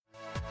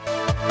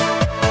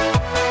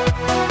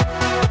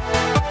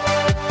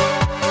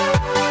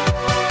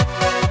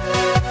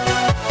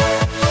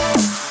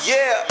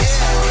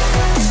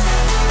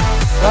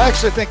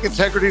actually think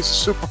integrity is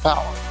a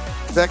superpower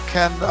that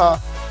can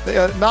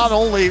not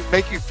only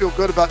make you feel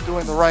good about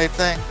doing the right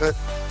thing, but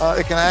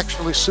it can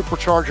actually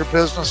supercharge your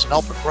business and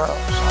help it grow.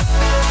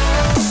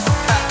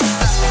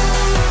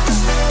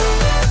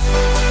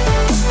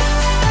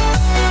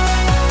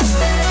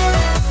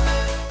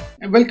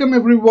 And welcome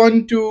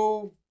everyone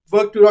to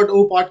Work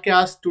 2.0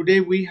 podcast. Today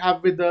we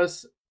have with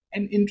us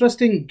an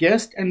interesting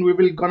guest, and we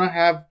will gonna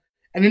have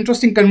an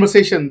interesting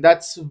conversation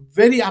that's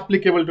very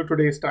applicable to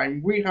today's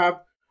time. We have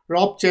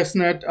Rob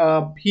Chestnut.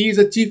 He is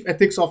a Chief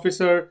Ethics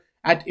Officer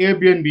at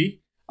Airbnb,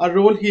 a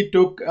role he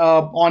took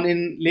on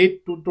in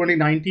late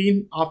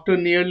 2019 after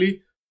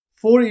nearly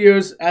 4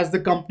 years as the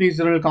company's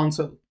general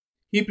counsel.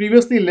 He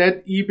previously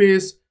led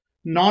eBay's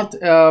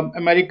North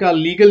America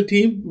legal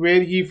team,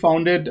 where he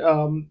founded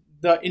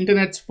the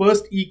internet's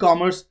first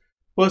e-commerce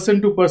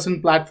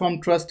person-to-person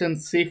platform trust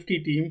and safety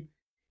team.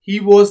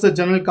 He was the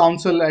general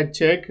counsel at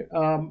Chegg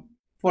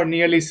for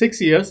nearly 6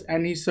 years,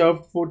 and he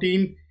served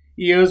 14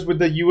 years with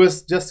the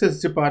U.S.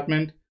 Justice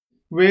Department,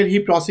 where he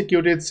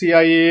prosecuted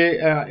CIA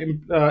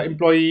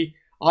employee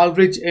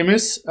Aldrich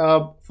Ames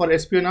for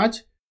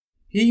espionage.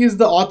 He is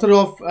the author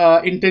of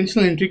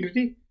Intentional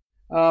Integrity,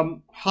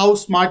 How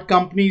Smart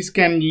Companies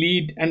Can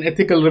Lead an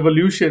Ethical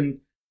Revolution,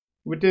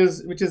 which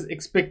is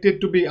expected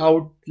to be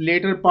out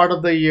later part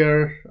of the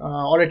year,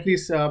 or at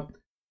least Rob,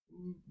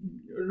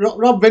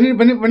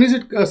 when is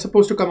it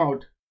supposed to come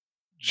out?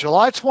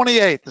 July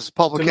 28th is the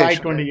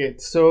publication. July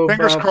 28th. So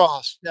fingers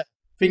crossed. Yeah.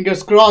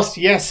 Fingers crossed.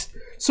 Yes.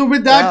 So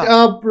with that,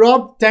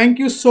 Rob, thank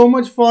you so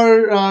much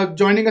for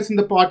joining us in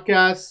the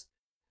podcast.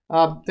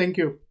 Thank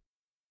you.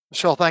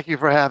 Michelle, thank you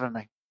for having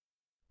me.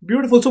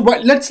 Beautiful. So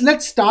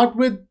let's start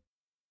with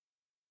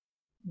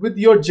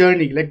your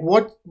journey. Like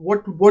what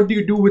do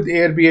you do with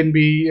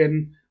Airbnb,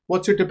 and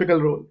what's your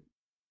typical role?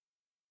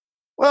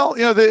 Well,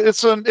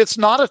 it's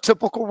not a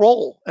typical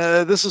role.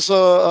 This is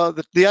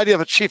the idea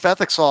of a chief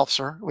ethics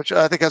officer, which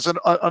I think has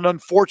an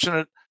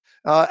unfortunate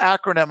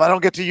acronym. I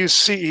don't get to use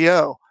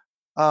CEO.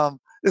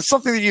 It's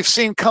something that you've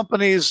seen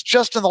companies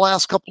just in the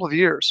last couple of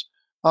years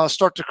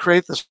start to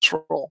create this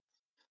role.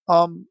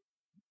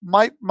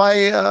 My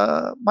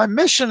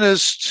mission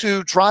is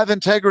to drive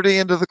integrity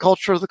into the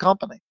culture of the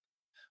company,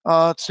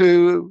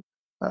 to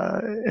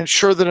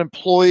ensure that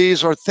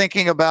employees are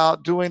thinking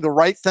about doing the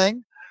right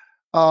thing.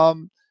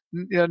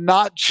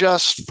 Not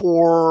just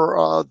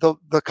for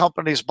the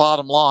company's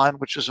bottom line,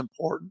 which is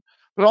important,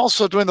 but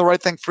also doing the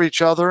right thing for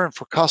each other and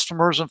for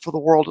customers and for the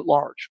world at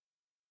large.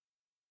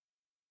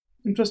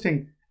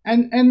 Interesting.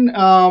 And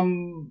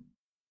how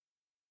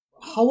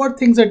are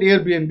things at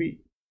Airbnb?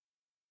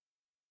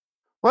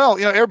 Well,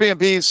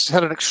 Airbnb's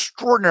had an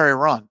extraordinary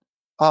run.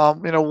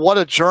 What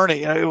a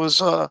journey. It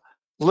was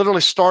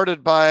literally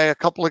started by a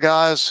couple of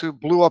guys who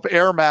blew up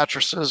air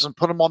mattresses and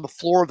put them on the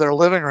floor of their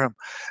living room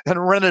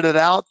and rented it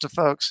out to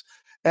folks.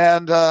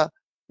 And,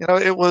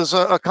 it was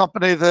a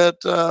company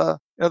that,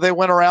 they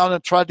went around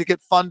and tried to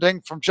get funding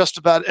from just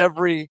about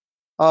every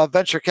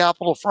venture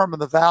capital firm in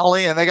the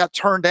Valley, and they got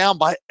turned down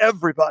by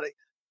everybody.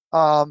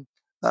 They're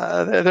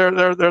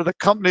the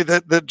company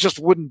that just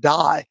wouldn't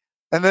die.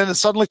 And then it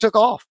suddenly took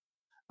off.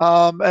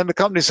 And the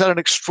company's had an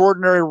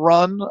extraordinary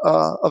run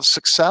of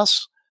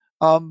success.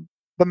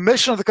 The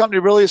mission of the company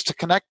really is to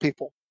connect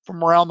people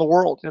from around the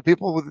world,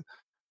 people with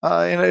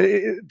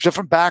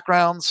different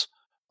backgrounds,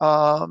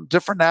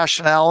 different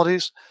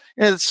nationalities.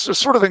 And it's to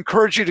sort of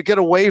encourage you to get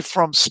away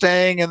from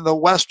staying in the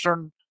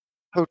Western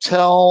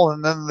hotel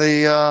and then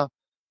the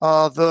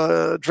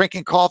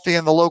drinking coffee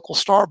in the local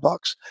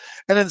Starbucks,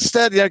 and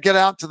instead, get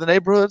out to the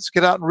neighborhoods,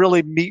 get out and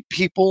really meet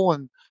people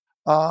and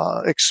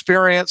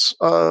experience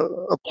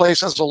a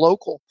place as a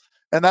local.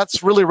 And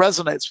that's really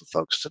resonates with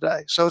folks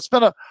today. So it's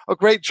been a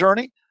great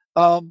journey.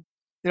 I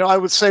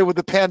would say with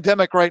the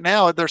pandemic right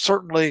now, there's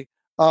certainly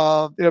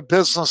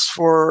business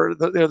for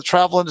the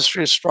travel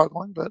industry is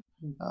struggling, but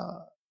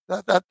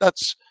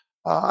that's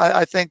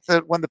I think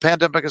that when the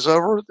pandemic is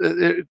over,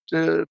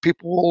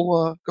 people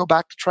will go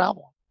back to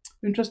travel.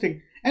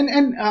 Interesting.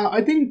 And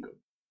I think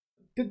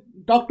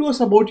talk to us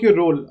about your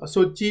role.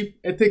 So Chief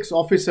Ethics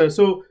Officer.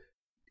 So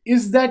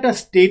is that a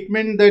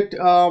statement that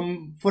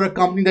for a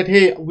company that,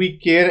 hey, we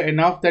care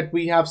enough that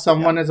we have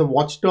someone as a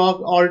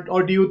watchdog,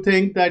 or do you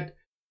think that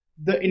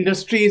the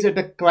industry is at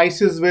a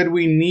crisis where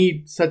we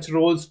need such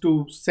roles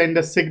to send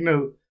a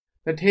signal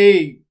that,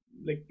 hey,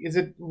 like, is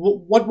it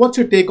what's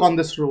your take on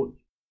this role?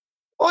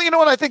 Well, you know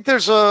what? I think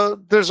there's a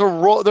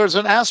role, there's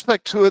an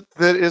aspect to it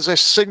that is a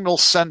signal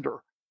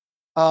sender.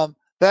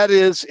 That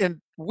is,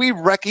 we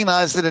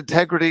recognize that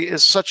integrity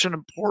is such an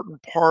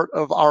important part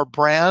of our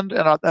brand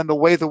and the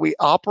way that we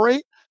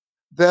operate,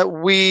 that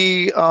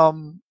we are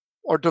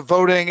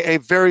devoting a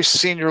very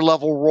senior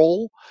level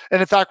role.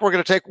 And in fact, we're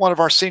going to take one of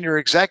our senior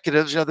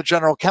executives, the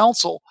general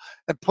counsel,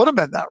 and put him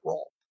in that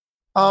role.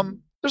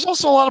 There's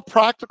also a lot of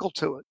practical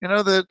to it,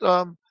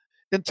 that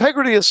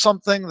integrity is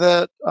something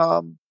that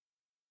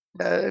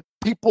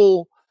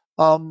people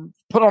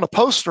put on a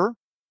poster,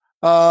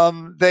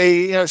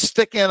 They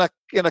stick in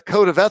a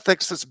code of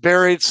ethics that's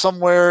buried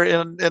somewhere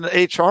in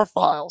HR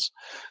files,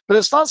 but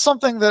it's not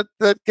something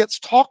that gets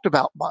talked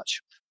about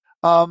much.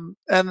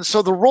 And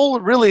so the role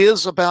really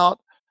is about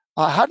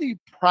how do you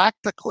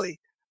practically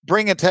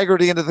bring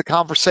integrity into the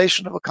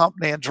conversation of a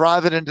company and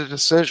drive it into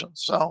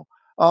decisions. So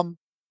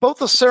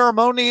both a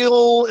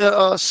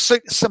ceremonial,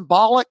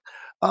 symbolic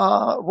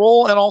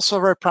role and also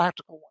a very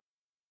practical one.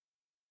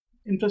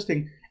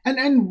 Interesting.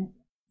 And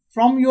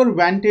from your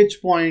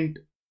vantage point,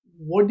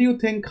 what do you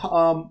think?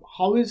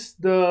 How is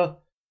the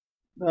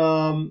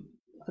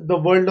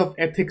world of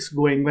ethics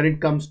going when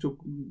it comes to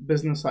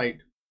business side?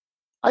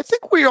 I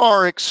think we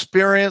are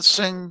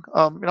experiencing,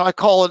 I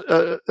call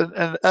it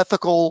an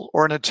ethical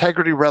or an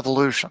integrity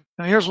revolution.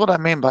 And here's what I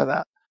mean by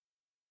that.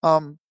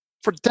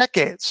 For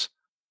decades,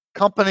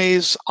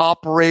 companies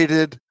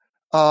operated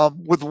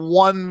with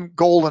one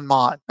goal in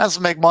mind. That's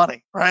to make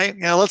money, right?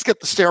 Let's get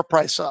the share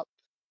price up.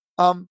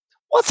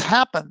 What's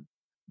happened,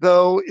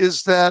 though,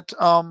 is that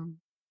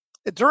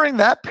during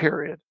that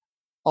period,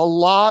 a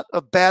lot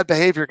of bad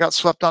behavior got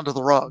swept under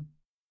the rug.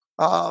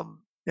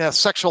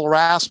 Sexual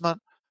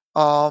harassment,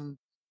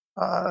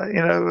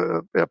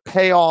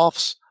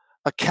 payoffs,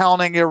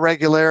 accounting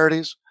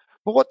irregularities.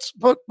 But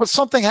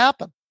something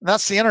happened, and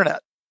that's the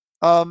internet.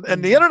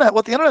 And the internet,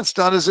 what the internet's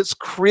done is it's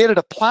created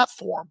a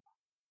platform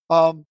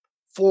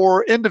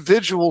for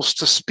individuals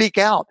to speak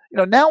out.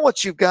 Now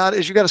what you've got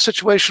is a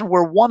situation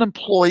where one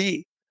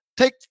employee,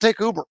 take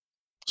Uber,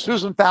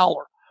 Susan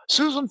Fowler.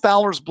 Susan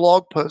Fowler's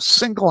blog post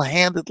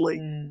single-handedly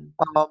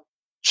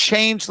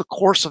changed the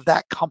course of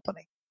that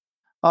company.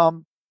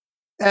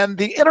 And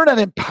the internet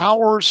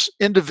empowers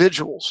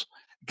individuals,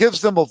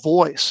 gives them a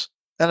voice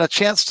and a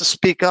chance to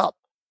speak up.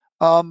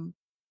 And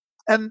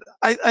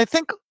I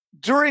think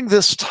during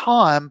this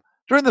time,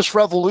 during this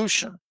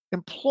revolution,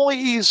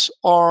 employees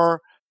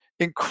are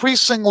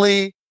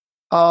increasingly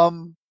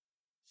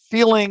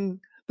feeling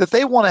that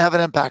they want to have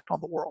an impact on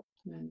the world.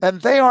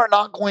 And they are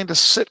not going to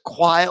sit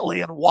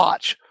quietly and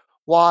watch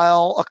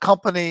while a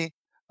company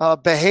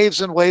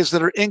behaves in ways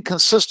that are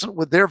inconsistent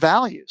with their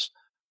values.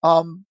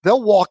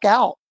 They'll walk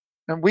out.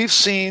 And we've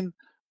seen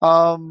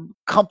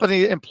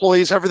company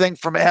employees, everything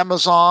from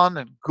Amazon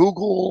and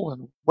Google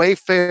and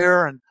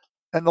Wayfair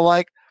and the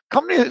like.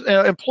 Company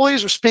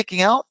employees are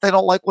speaking out. They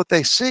don't like what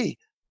they see.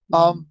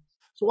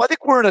 So I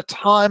think we're in a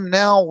time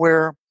now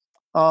where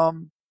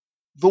the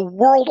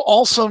world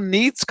also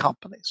needs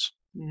companies.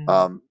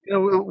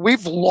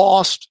 We've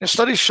lost,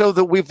 studies show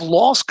that we've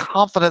lost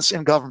confidence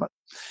in government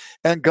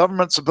and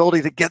government's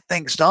ability to get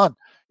things done.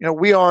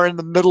 We are in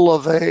the middle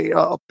of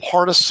a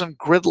partisan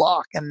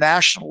gridlock and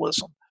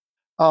nationalism.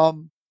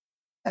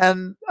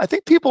 And I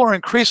think people are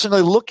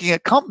increasingly looking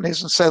at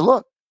companies and say,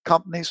 look,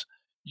 companies,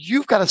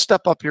 you've got to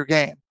step up your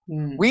game.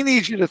 We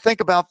need you to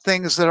think about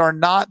things that are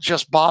not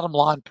just bottom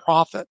line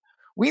profit.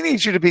 We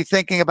need you to be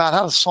thinking about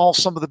how to solve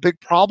some of the big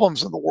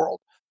problems in the world.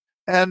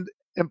 And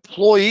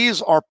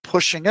employees are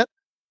pushing it.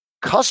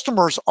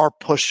 Customers are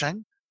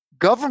pushing.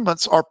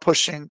 Governments are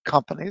pushing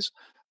companies.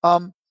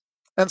 And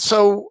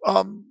so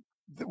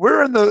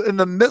we're in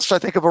the midst, I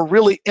think, of a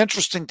really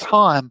interesting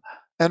time,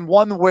 and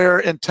one where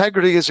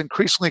integrity is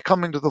increasingly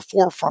coming to the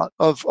forefront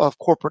of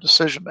corporate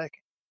decision making.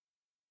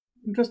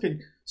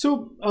 Interesting.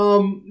 So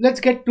let's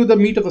get to the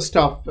meat of the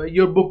stuff.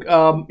 Your book,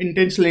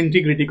 Intentional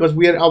Integrity, because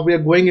we are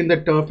going in the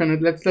turf, and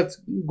let's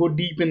go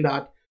deep in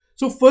that.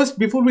 So first,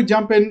 before we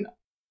jump in,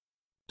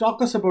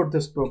 talk us about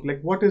this book. Like,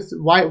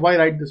 why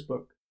write this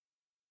book?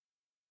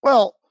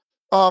 Well,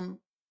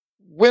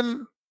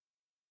 when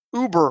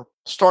Uber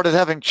started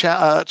having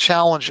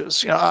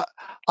challenges,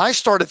 I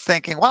started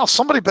thinking, wow,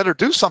 somebody better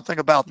do something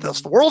about this.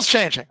 The world's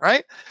changing,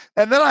 right?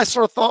 And then I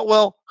sort of thought,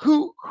 well,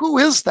 who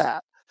is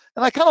that?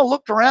 And I kind of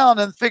looked around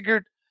and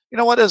figured,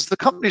 as the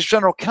company's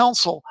general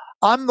counsel,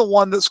 I'm the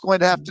one that's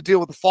going to have to deal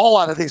with the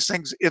fallout of these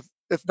things if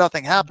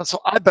nothing happens. So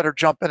I better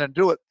jump in and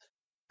do it.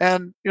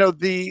 And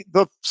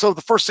so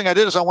the first thing I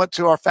did is I went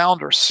to our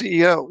founder,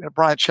 CEO,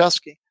 Brian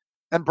Chesky,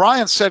 and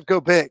Brian said, "Go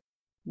big."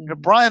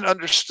 Brian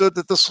understood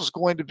that this was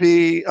going to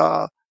be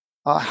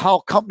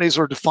how companies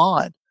are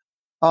defined,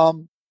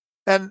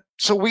 and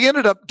so we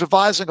ended up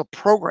devising a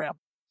program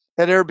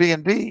at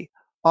Airbnb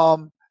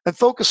and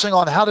focusing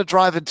on how to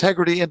drive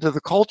integrity into the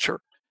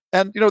culture.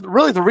 And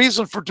really, the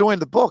reason for doing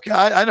the book,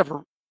 I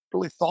never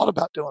really thought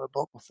about doing a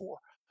book before,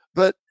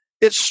 but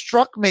it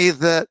struck me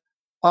that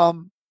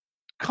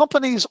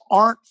companies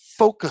aren't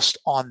focused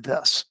on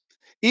this,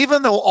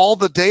 even though all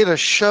the data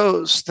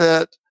shows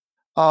that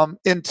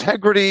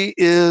integrity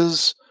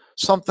is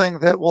something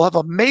that will have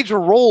a major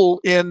role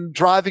in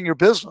driving your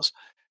business.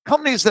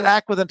 Companies that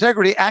act with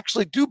integrity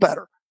actually do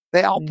better.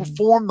 They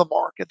outperform the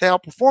market. They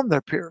outperform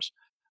their peers.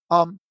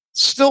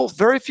 Still,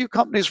 very few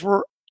companies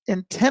were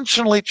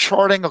intentionally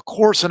charting a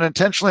course and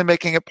intentionally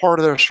making it part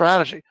of their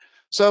strategy.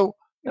 So,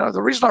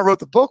 the reason I wrote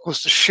the book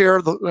was to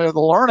share the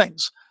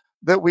learnings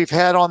that we've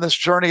had on this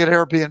journey at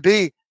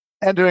Airbnb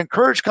and to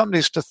encourage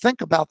companies to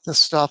think about this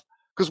stuff,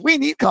 because we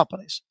need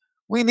companies.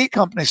 We need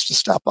companies to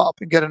step up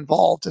and get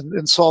involved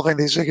in solving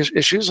these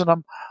issues, and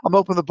I'm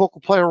hoping the book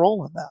will play a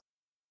role in that.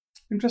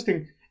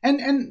 Interesting.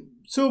 And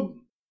so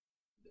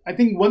I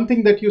think one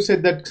thing that you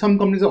said, that some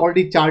companies are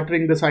already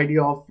chartering this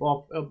idea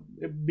of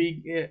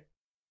being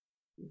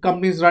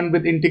companies run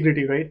with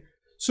integrity, right?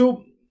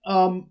 So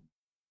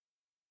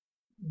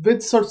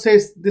with sort of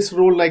says this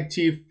role like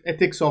chief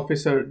ethics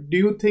officer, do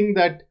you think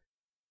that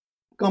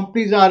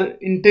companies are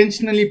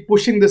intentionally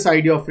pushing this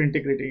idea of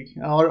integrity,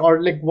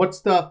 or like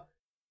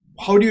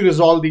how do you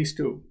resolve these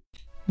two?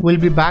 We'll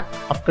be back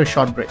after a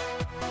short break.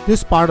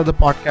 This part of the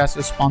podcast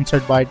is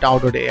sponsored by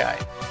Tao.ai,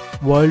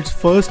 world's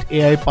first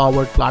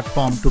AI-powered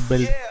platform to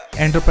build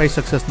enterprise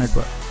success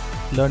network.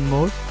 Learn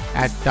more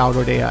at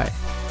Tao.ai.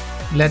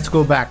 Let's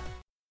go back.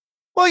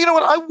 Well, you know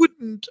what?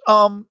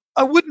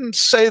 I wouldn't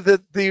say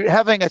that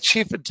having a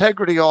chief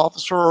integrity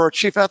officer or a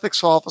chief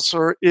ethics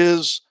officer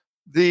is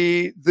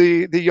the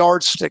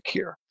yardstick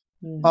here.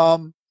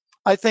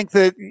 I think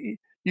that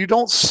you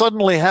don't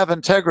suddenly have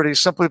integrity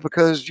simply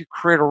because you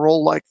create a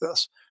role like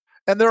this.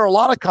 And there are a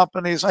lot of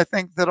companies, I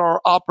think, that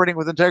are operating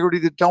with integrity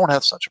that don't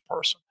have such a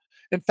person.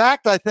 In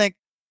fact, I think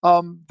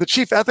the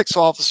chief ethics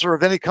officer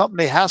of any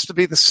company has to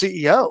be the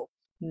CEO.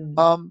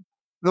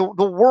 The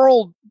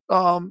world,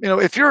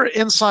 if you're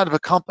inside of a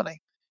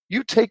company,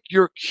 you take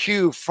your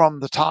cue from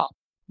the top.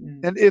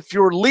 And if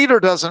your leader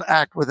doesn't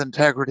act with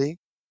integrity,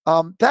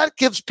 that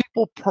gives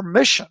people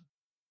permission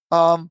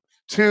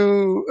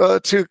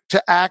to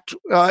act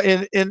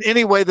in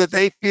any way that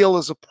they feel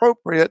is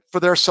appropriate for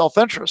their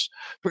self-interest,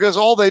 because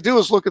all they do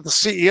is look at the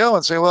CEO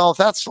and say, well, if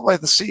that's the way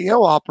the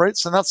CEO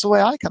operates, then that's the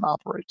way I can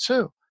operate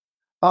too.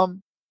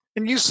 And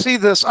you see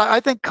this.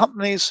 I think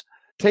companies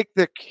take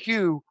their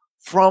cue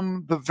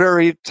from the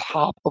very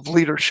top of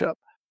leadership,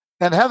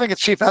 and having a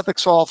chief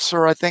ethics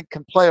officer, I think,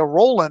 can play a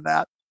role in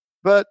that.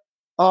 But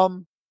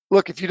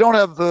look, if you don't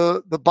have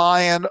the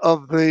buy-in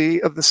of the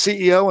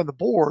CEO and the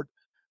board,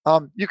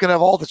 you can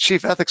have all the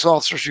chief ethics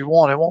officers you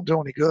want. It won't do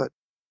any good.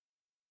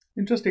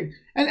 Interesting.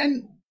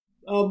 And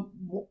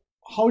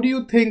how do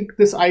you think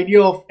this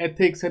idea of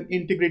ethics and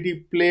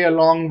integrity play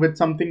along with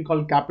something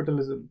called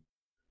capitalism,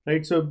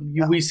 right? So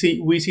we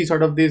see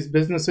sort of these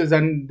businesses,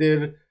 and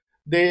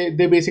they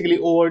basically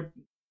owe it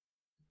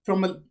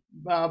from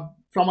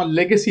a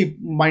legacy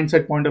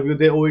mindset point of view.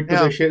 They owe it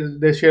to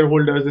their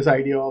shareholders. This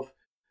idea of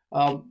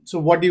so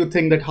what do you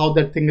think that how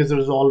that thing is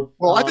resolved?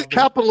 Well, I think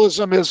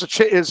capitalism is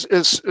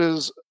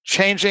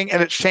changing,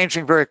 and it's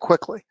changing very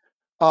quickly.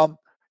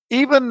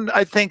 Even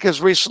I think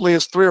as recently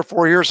as 3 or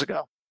 4 years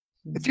ago,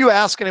 if you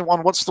ask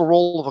anyone what's the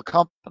role of a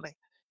company,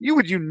 you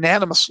would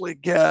unanimously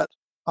get,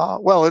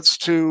 it's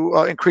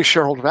to increase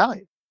shareholder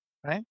value,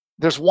 right?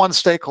 There's one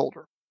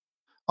stakeholder.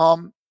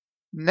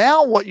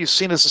 Now what you've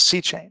seen is a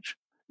sea change.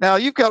 Now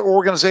you've got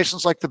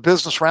organizations like the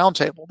Business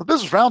Roundtable. The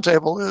Business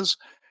Roundtable is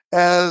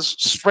as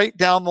straight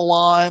down the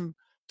line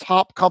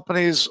top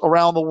companies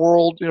around the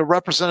world,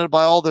 represented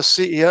by all the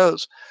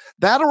CEOs.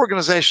 That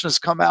organization has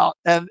come out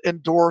and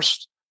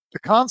endorsed the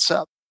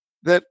concept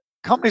that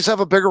companies have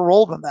a bigger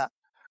role than that.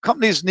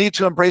 Companies need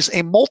to embrace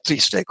a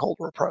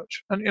multi-stakeholder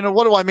approach. And,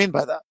 what do I mean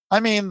by that?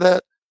 I mean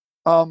that,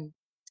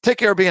 take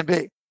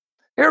Airbnb.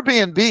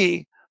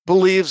 Airbnb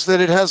believes that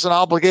it has an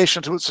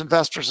obligation to its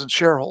investors and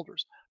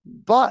shareholders,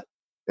 but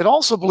it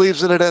also believes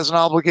that it has an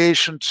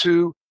obligation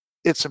to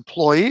its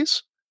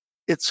employees,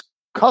 its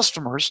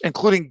customers,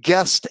 including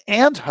guest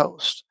and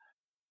host,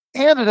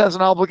 and it has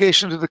an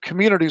obligation to the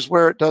communities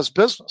where it does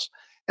business.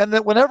 And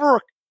that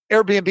whenever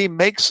Airbnb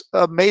makes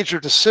a major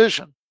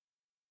decision,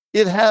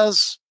 it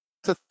has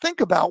to think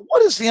about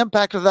what is the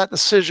impact of that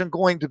decision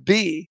going to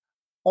be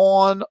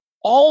on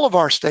all of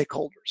our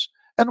stakeholders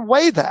and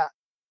weigh that.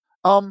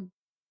 And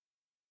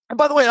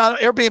by the way,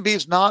 Airbnb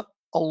is not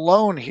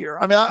alone here.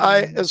 I mean,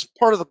 I as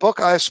part of the book,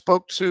 I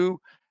spoke to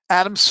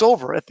Adam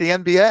Silver at the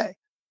NBA.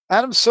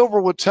 Adam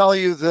Silver would tell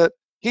you that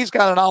he's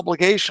got an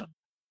obligation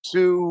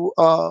to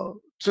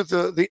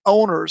the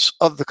owners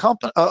of the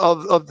company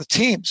of the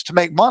teams to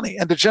make money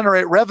and to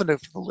generate revenue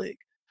for the league.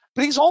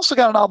 But he's also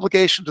got an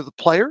obligation to the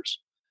players.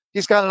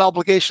 He's got an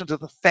obligation to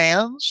the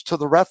fans, to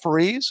the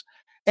referees,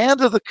 and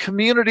to the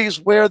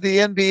communities where the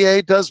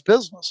NBA does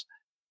business.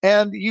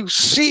 And you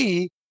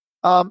see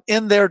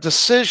in their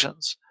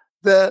decisions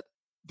that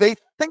they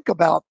think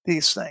about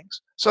these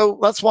things. So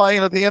that's why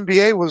the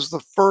NBA was the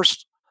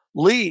first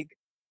league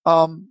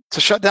to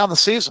shut down the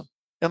season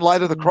in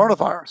light of the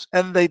coronavirus.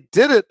 And they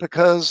did it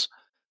because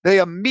they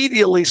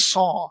immediately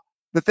saw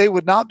that they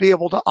would not be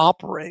able to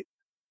operate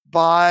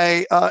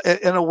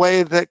in a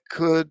way that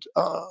could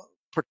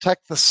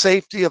protect the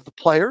safety of the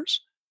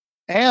players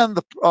and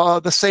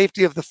the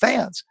safety of the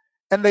fans.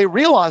 And they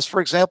realized, for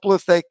example,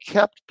 if they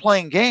kept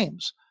playing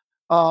games,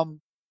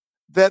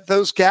 that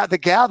the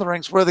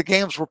gatherings where the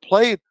games were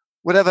played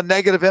would have a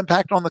negative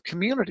impact on the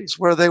communities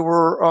where they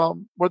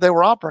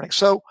were operating.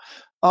 So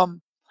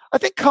I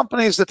think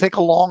companies that take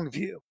a long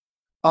view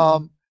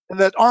and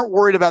that aren't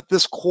worried about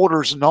this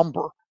quarter's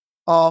number,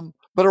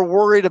 but are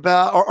worried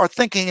about are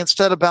thinking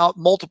instead about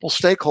multiple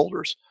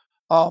stakeholders.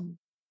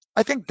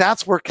 I think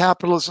that's where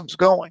capitalism's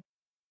going.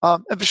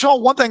 And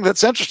Vishal, one thing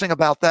that's interesting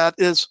about that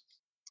is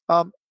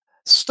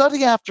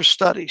study after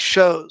study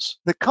shows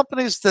that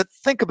companies that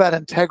think about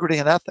integrity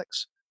and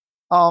ethics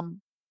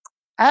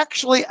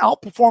actually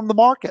outperform the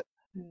market,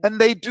 and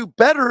they do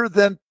better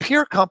than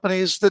peer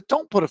companies that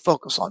don't put a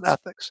focus on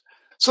ethics.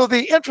 So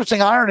the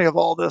interesting irony of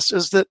all this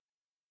is that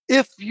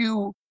if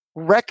you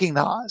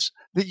recognize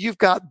that you've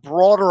got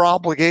broader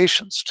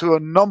obligations to a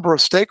number of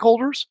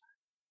stakeholders,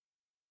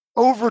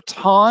 over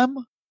time,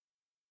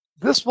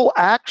 this will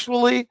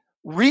actually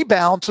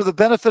rebound to the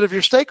benefit of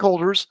your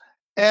stakeholders.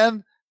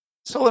 And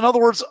so, in other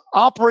words,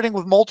 operating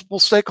with multiple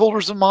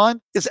stakeholders in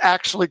mind is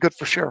actually good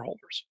for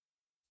shareholders.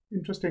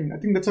 Interesting. I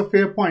think that's a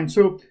fair point.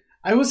 So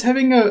I was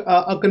having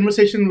a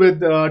conversation with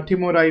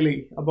Tim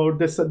O'Reilly about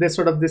this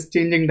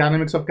changing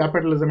dynamics of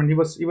capitalism, and he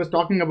was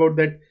talking about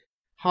that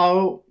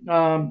how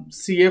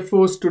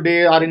CFOs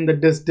today are in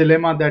this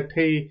dilemma that,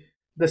 hey,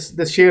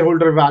 the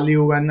shareholder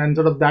value and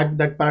sort of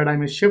that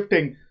paradigm is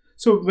shifting.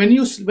 So when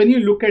you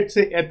look at,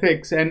 say,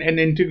 ethics and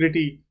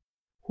integrity,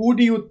 who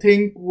do you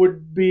think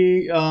would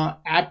be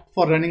apt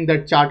for running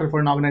that charter for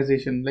an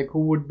organization? Like,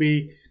 who would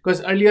be?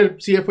 Because earlier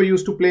CFO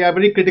used to play a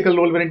very critical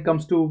role when it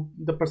comes to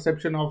the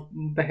perception of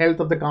the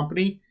health of the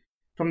company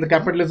from the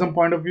capitalism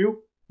point of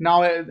view.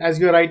 Now, as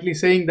you're rightly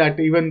saying, that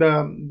even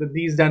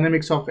these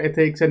dynamics of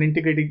ethics and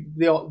integrity,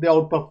 they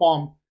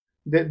outperform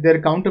their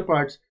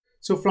counterparts.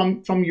 So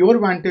from your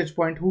vantage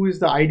point, who is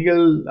the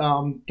ideal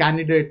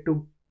candidate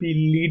to be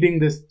leading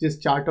this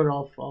charter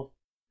of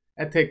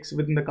ethics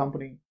within the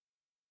company?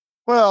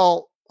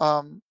 Well,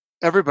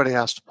 everybody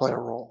has to play a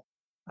role.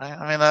 Right?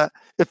 I mean,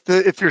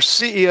 if your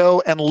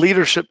CEO and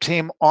leadership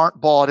team aren't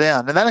bought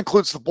in, and that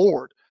includes the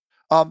board,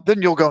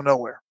 then you'll go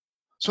nowhere.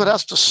 So it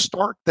has to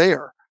start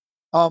there.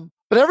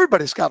 But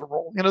everybody's got a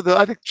role.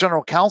 I think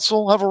general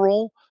counsel have a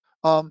role.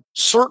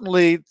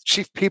 Certainly,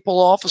 chief people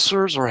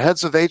officers or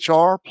heads of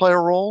HR play a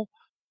role.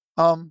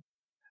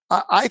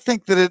 I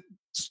think that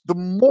the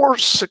more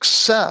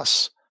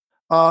success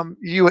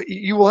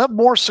you will have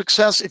more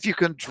success if you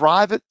can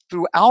drive it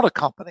throughout a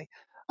company.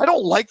 I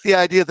don't like the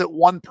idea that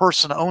one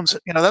person owns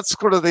it. That's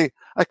sort of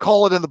I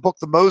call it in the book,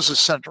 the Moses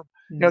syndrome.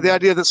 Mm-hmm. The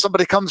idea that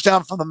somebody comes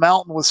down from the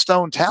mountain with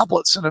stone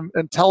tablets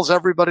and tells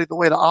everybody the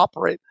way to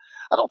operate.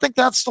 I don't think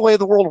that's the way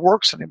the world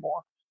works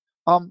anymore.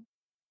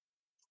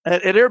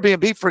 At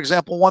Airbnb, for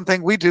example, one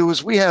thing we do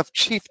is we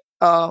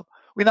not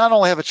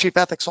only have a chief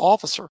ethics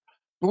officer,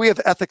 but we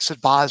have ethics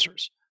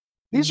advisors.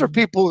 These are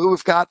people who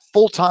have got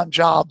full-time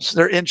jobs.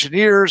 They're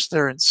engineers,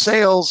 they're in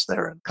sales,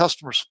 they're in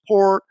customer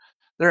support,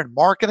 they're in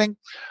marketing.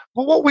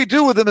 But what we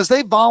do with them is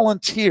they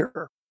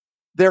volunteer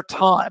their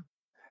time,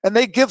 and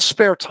they give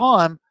spare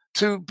time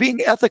to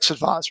being ethics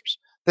advisors.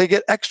 They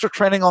get extra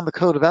training on the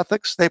code of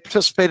ethics. They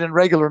participate in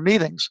regular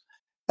meetings,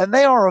 and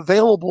they are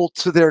available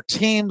to their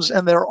teams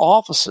and their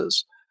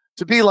offices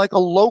to be like a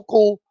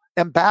local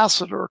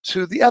ambassador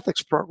to the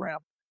ethics program.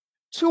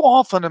 Too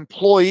often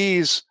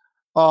employees,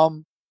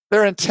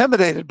 they're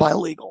intimidated by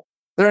legal.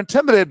 They're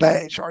intimidated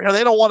by HR.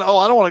 They don't want to,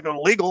 I don't want to go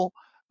to legal.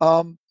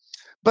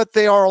 But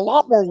they are a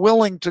lot more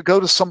willing to go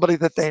to somebody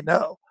that they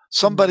know,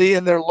 somebody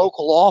in their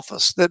local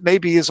office that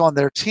maybe is on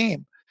their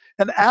team,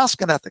 and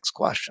ask an ethics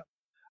question.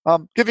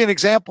 Give you an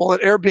example.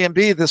 At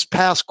Airbnb this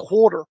past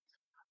quarter,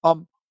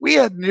 we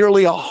had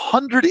nearly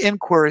 100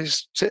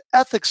 inquiries to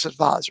ethics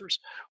advisors,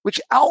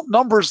 which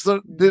outnumbers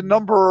the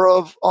number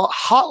of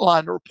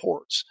hotline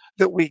reports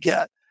that we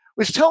get,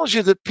 which tells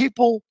you that I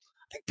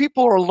think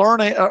people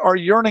are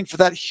yearning for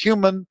that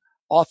human,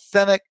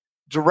 authentic,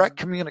 direct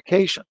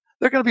communication.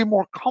 They're going to be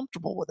more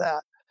comfortable with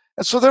that.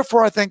 And so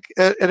therefore, I think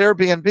at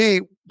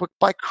Airbnb,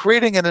 by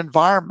creating an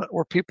environment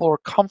where people are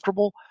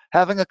comfortable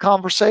having a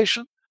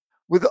conversation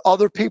with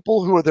other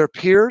people who are their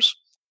peers,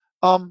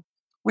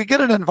 we get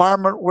an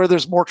environment where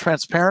there's more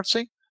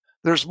transparency,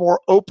 there's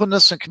more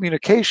openness and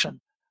communication.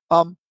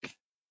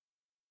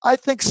 I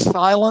think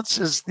silence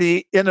is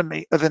the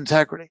enemy of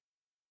integrity.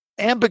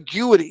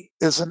 Ambiguity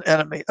is an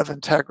enemy of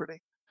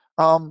integrity.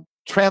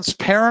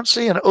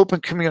 Transparency and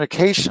open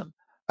communication,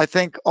 I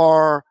think,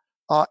 are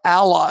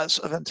allies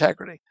of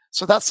integrity.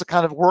 So that's the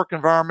kind of work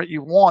environment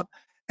you want.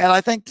 And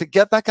I think to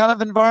get that kind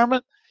of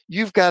environment,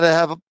 you've got to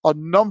have a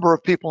number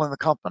of people in the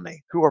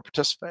company who are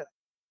participating.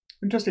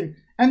 Interesting.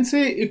 And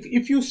say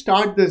if you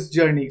start this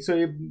journey,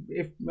 so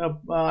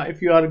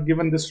if you are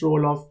given this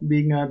role of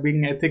being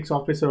an ethics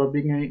officer or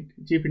being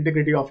a chief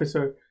integrity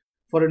officer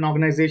for an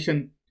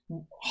organization,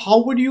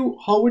 how would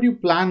you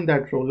plan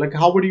that role? Like,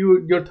 how would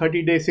your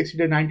 30-day,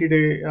 60-day,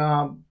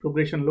 90-day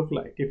progression look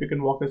like? If you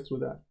can walk us through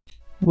that.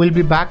 We'll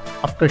be back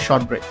after a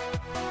short break.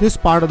 This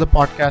part of the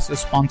podcast is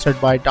sponsored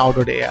by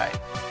Tao.ai,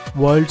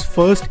 world's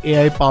first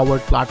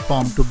AI-powered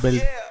platform to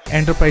build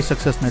enterprise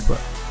success network.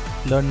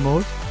 Learn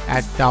more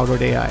at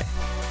Tao.ai.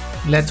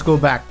 Let's go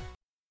back.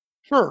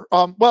 Sure.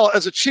 Well,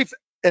 as a chief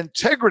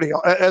integrity,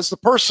 as the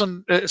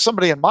person,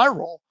 somebody in my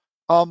role,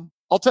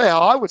 I'll tell you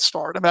how I would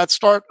start. I mean,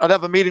 I'd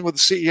have a meeting with the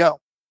CEO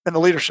and the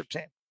leadership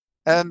team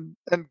and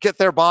get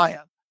their buy-in.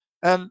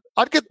 And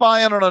I'd get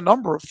buy-in on a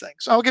number of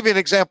things. I'll give you an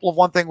example of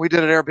one thing we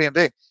did at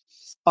Airbnb.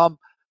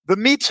 The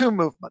Me Too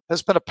movement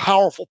has been a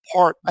powerful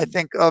part, I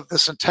think, of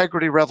this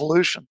integrity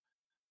revolution.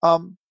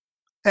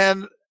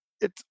 And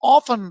it's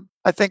often,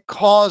 I think,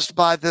 caused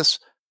by this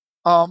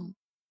um,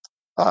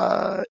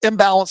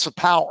 imbalance of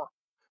power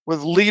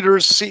with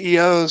leaders,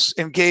 CEOs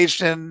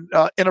engaged in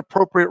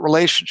inappropriate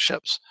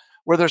relationships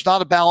where there's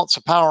not a balance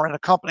of power in a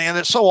company, and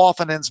it so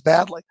often ends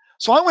badly.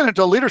 So I went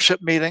into a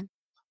leadership meeting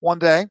one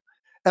day,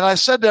 and I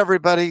said to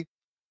everybody,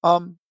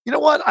 you know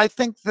what? I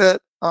think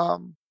that uh,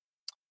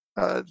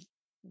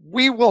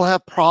 we will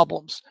have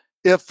problems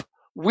if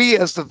we,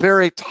 as the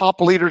very top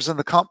leaders in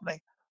the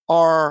company,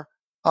 are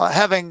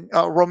having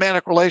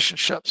romantic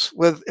relationships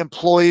with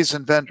employees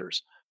and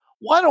vendors.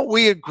 Why don't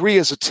we agree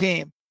as a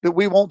team that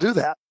we won't do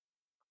that?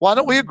 Why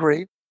don't we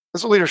agree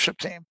as a leadership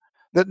team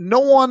that no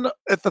one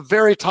at the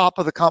very top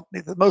of the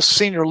company, the most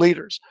senior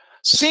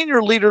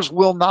leaders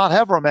will not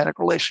have romantic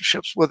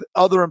relationships with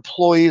other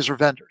employees or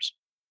vendors?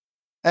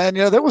 And,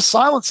 there was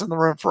silence in the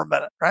room for a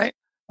minute, right?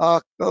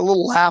 A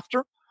little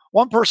laughter.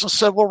 One person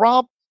said, well,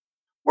 Rob,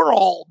 we're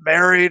all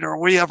married or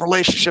we have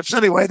relationships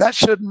anyway. That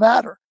shouldn't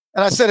matter.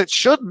 And I said, it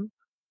shouldn't.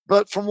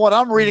 But from what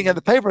I'm reading in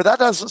the paper, that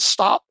doesn't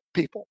stop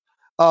people.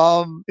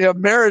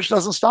 Marriage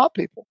doesn't stop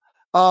people.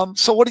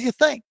 So what do you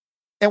think?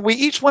 And we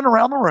each went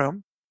around the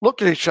room,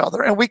 looked at each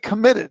other, and we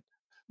committed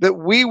that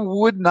we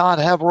would not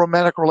have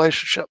romantic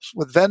relationships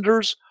with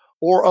vendors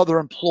or other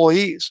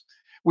employees.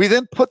 We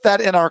then put that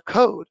in our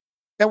code,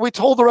 and we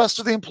told the rest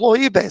of the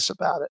employee base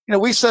about it.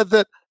 We said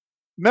that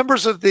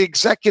members of the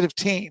executive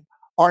team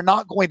are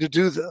not going to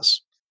do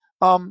this.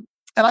 And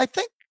I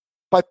think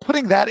by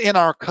putting that in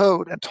our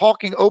code and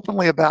talking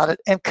openly about it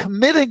and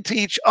committing to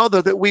each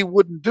other that we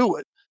wouldn't do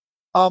it,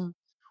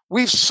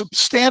 we've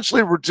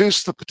substantially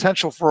reduced the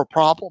potential for a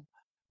problem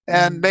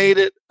and made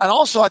it, and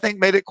also I think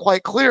made it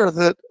quite clear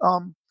that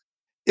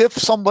if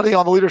somebody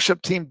on the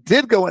leadership team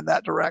did go in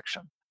that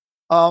direction,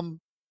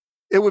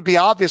 it would be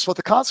obvious what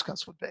the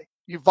consequence would be.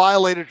 You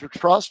violated your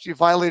trust, you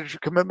violated your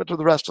commitment to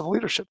the rest of the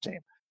leadership team.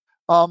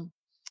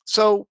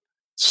 So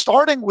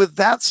starting with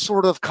that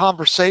sort of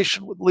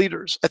conversation with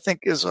leaders, I think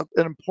is an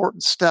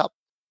important step.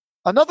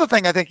 Another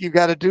thing I think you've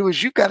got to do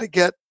is you've got to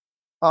get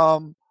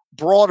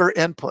broader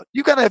input.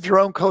 You've got to have your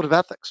own code of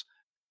ethics.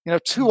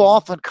 Too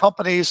often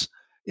companies,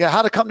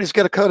 how do companies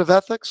get a code of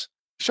ethics?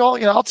 Shaw,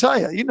 I'll tell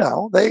you,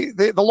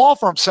 the law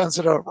firm sends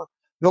it over.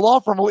 The law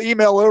firm will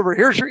email over,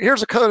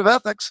 here's a code of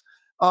ethics.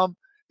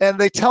 And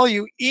they tell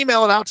you,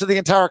 email it out to the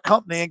entire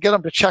company and get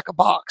them to check a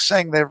box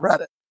saying they've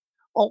read it.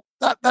 Well,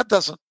 that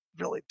doesn't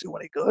really do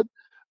any good.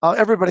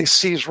 Everybody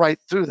sees right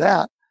through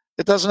that.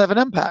 It doesn't have an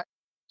impact.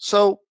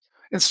 So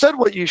instead,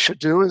 what you should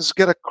do is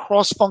get a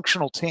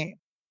cross-functional team.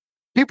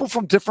 People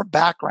from different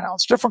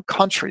backgrounds, different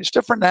countries,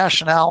 different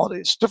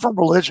nationalities, different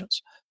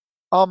religions.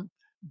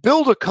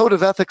 Build a code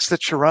of ethics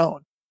that's your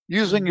own,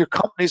 using your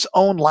company's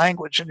own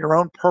language and your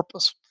own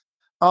purpose.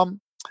 And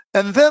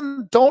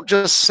then don't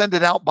just send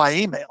it out by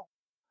email.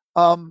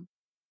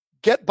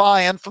 Get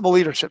buy-in from the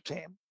leadership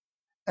team.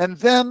 And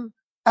then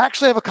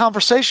actually have a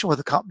conversation with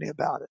the company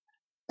about it.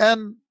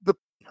 And the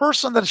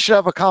person that should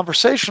have a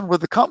conversation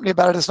with the company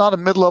about it is not a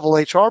mid-level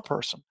HR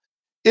person.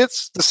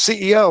 It's the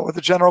CEO or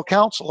the general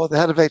counsel or the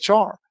head of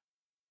HR.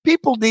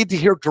 People need to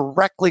hear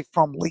directly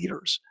from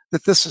leaders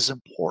that this is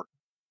important.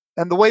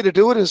 And the way to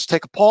do it is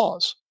take a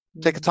pause,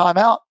 take a time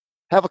out,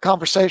 have a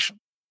conversation.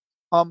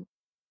 One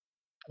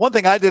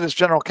thing I did as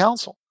general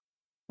counsel,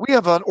 we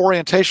have an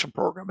orientation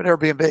program at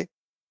Airbnb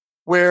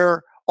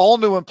where all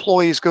new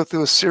employees go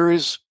through a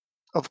series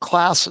of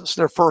classes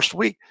their first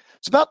week.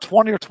 It's about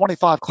 20 or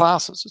 25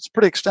 classes. It's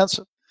pretty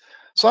extensive.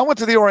 So I went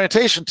to the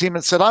orientation team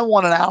and said, I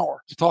want an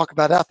hour to talk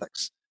about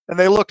ethics. And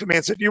they looked at me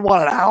and said, you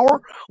want an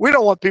hour? We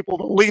don't want people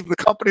to leave the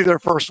company their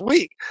first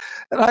week.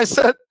 And I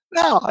said,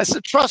 no. I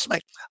said, trust me.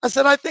 I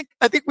said, I think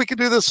we can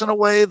do this in a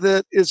way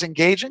that is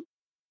engaging.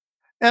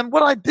 And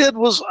what I did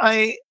was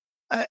I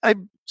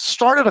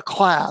started a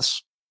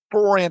class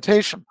for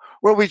orientation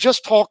where we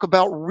just talk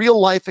about real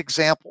life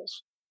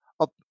examples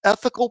of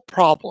ethical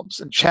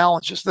problems and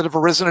challenges that have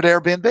arisen at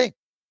Airbnb.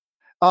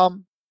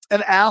 And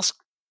ask,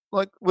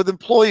 like with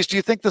employees, do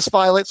you think this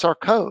violates our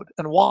code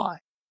and why?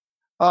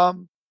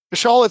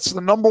 Vishal, it's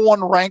the number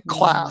one ranked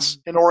class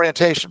in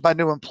orientation by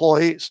new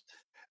employees.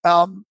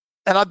 And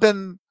I've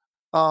been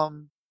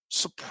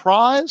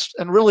surprised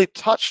and really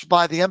touched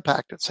by the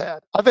impact it's had.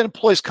 I've had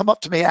employees come up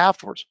to me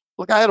afterwards.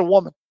 Look, I had a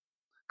woman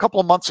a couple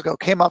of months ago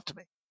came up to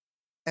me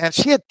and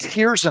she had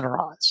tears in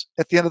her eyes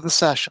at the end of the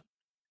session.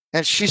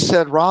 And she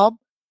said, Rob,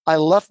 I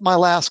left my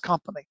last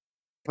company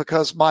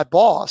because my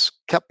boss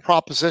kept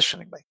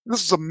propositioning me.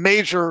 This is a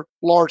major,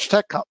 large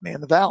tech company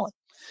in the Valley.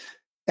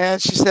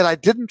 And she said, I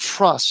didn't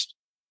trust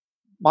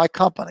my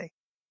company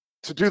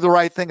to do the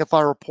right thing if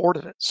I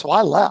reported it. So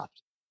I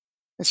left.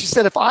 And she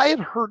said, if I had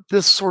heard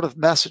this sort of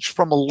message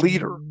from a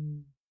leader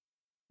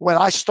when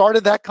I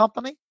started that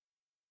company,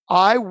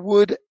 I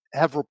would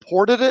have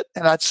reported it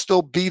and I'd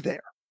still be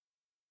there.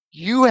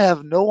 You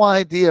have no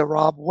idea,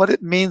 Rob, what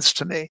it means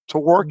to me to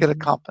work at a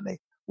company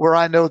where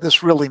I know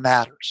this really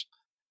matters.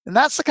 And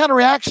that's the kind of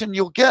reaction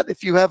you'll get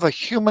if you have a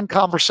human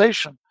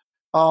conversation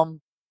from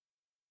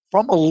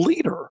a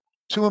leader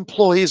to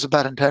employees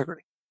about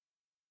integrity.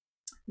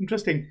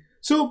 Interesting.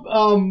 So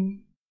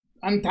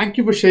And thank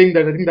you for sharing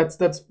that. I think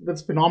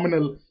that's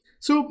phenomenal.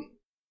 So,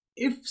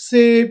 if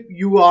say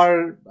you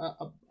are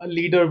a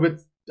leader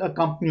with a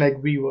company like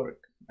WeWork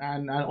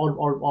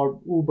or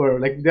Uber,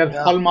 like their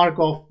Yeah. hallmark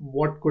of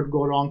what could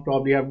go wrong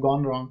probably have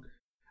gone wrong.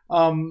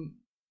 Um,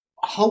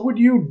 how would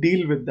you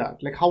deal with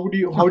that? Like, how do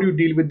you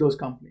deal with those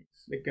companies?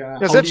 Like,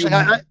 It's how do interesting.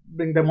 you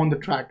bring them on the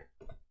track?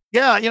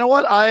 Yeah, you know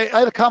what? I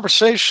had a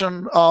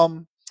conversation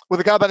with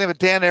a guy by the name of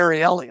Dan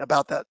Ariely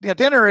about that. Yeah,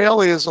 Dan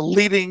Ariely is a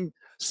leading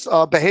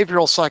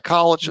behavioral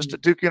psychologist Mm,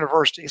 at Duke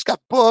University. He's got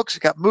books, he's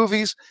got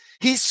movies.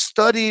 He's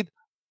studied.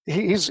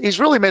 He's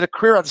really made a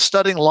career out of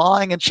studying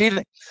lying and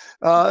cheating,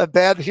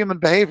 bad human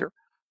behavior.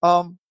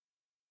 Um,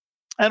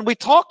 and we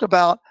talked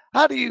about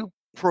how do you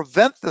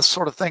prevent this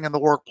sort of thing in the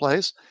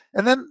workplace,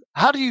 and then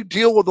how do you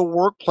deal with a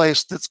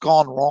workplace that's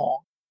gone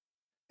wrong?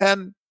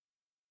 And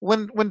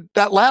when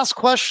that last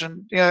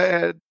question,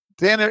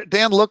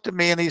 Dan looked at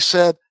me and he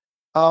said,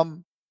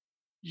 um,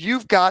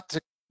 "You've got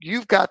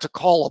to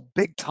call a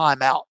big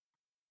timeout,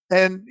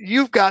 and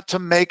you've got to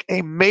make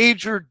a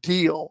major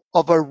deal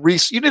of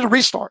you need a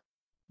restart,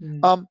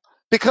 mm, um,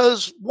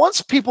 because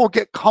once people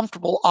get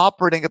comfortable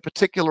operating a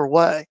particular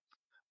way,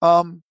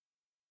 um,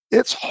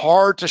 it's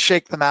hard to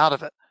shake them out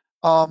of it.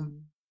 Um, mm,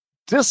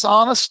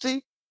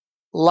 Dishonesty,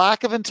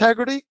 lack of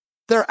integrity,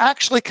 they're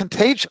actually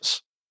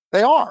contagious.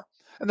 They are.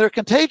 And they're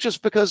contagious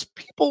because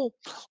people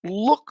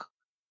look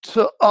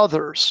to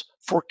others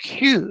for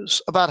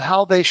cues about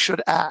how they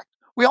should act.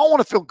 We all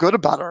want to feel good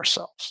about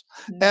ourselves.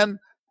 mm, And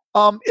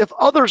if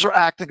others are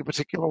acting a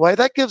particular way,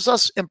 that gives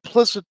us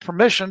implicit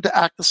permission to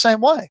act the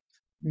same way.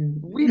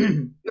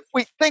 mm. If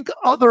we think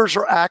others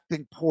are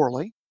acting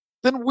poorly,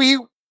 then we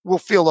will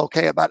feel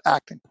okay about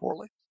acting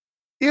poorly.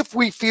 If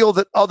we feel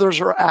that others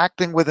are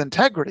acting with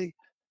integrity,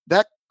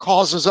 that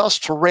causes us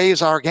to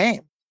raise our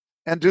game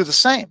and do the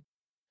same.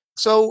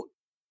 So,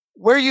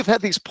 where you've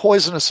had these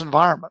poisonous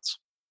environments,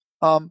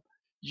 um,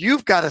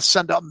 you've got to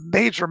send a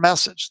major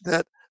message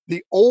that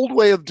the old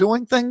way of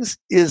doing things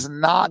is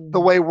not the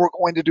Mm. way we're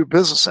going to do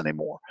business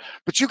anymore.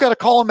 But you've got to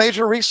call a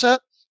major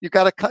reset. It's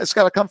got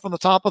to come from the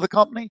top of the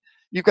company.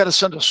 You've got to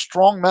send a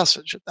strong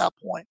message at that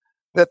point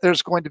that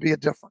there's going to be a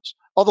difference.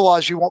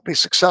 Otherwise, you won't be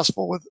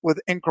successful with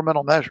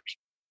incremental measures.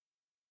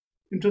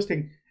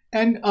 Interesting.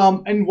 And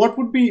what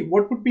would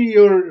be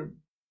your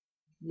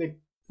like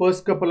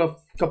first couple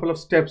of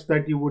steps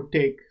that you would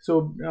take?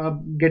 So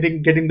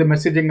getting the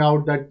messaging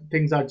out that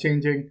things are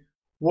changing.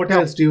 What Yeah.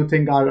 else do you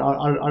think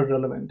are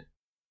relevant?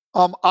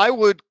 I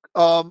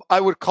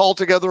would call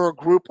together a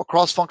group, a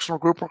cross-functional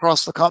group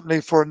across the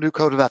company for a new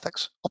code of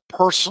ethics, a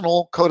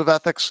personal code of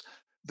ethics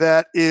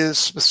that is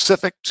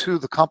specific to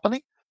the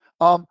company.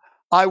 Um,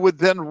 I would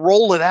then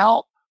roll it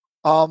out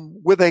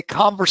with a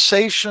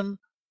conversation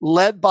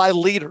led by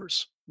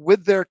leaders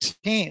with their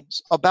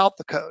teams about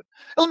the code.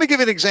 And let me give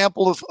you an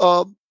example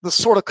of the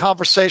sort of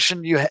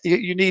conversation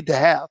you need to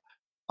have.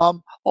 A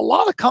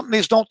lot of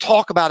companies don't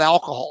talk about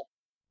alcohol.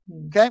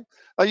 Mm, Okay,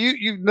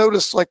 you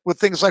notice like with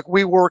things like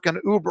WeWork and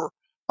Uber,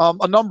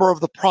 a number of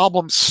the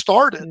problems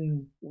started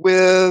mm,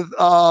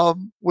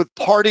 with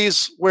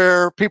parties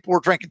where people were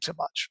drinking too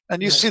much,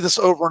 and you right. see this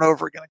over and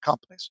over again in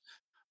companies.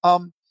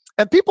 Um,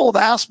 and people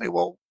have asked me,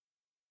 well,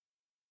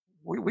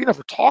 we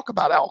never talk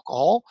about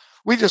alcohol.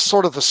 We just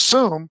sort of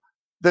assume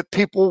that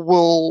people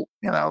will,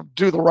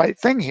 do the right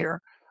thing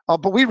here,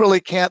 but we really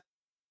can't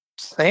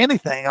say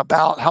anything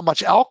about how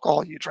much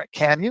alcohol you drink,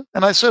 can you?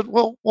 And I said,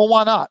 well,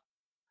 why not?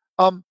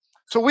 Um,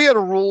 so we had a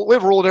rule. We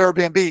have a rule at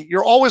Airbnb.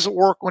 You're always at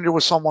work when you're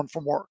with someone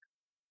from work,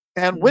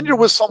 and when you're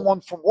Mm, with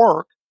someone from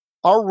work,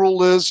 our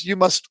rule is you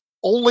must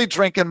only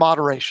drink in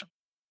moderation.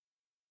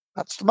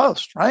 That's the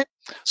most, right?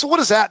 So what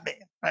does that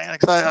mean? Right?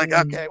 Like,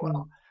 mm, okay,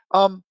 well, mm,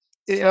 um,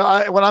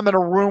 when I'm in a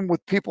room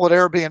with people at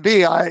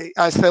Airbnb,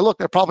 I say, look,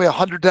 there are probably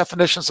 100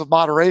 definitions of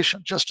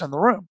moderation just in the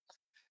room,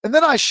 and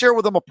then I share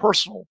with them a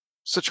personal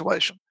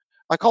situation.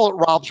 I call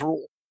it Rob's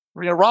rule.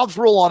 Rob's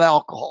rule on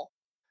alcohol.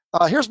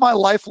 Here's my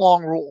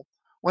lifelong rule.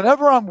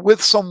 Whenever I'm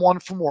with someone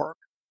from work,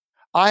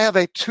 I have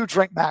a 2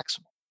 drink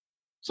maximum.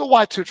 So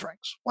why 2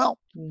 drinks? Well,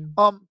 mm,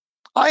 um,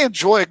 I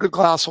enjoy a good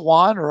glass of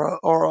wine or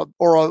a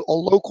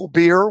local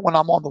beer when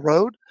I'm on the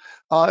road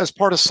as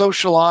part of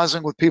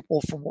socializing with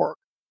people from work.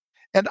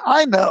 And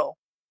I know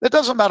it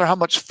doesn't matter how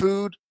much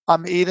food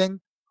I'm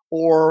eating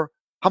or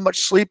how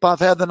much sleep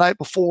I've had the night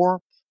before.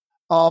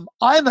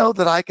 I know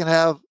that I can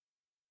have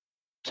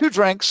 2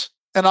 drinks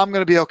and I'm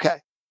going to be okay.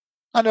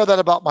 I know that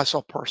about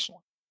myself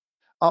personally.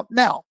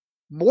 Now,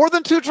 more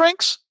than 2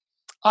 drinks,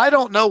 I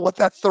don't know what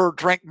that third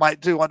drink might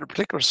do under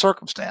particular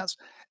circumstance.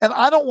 And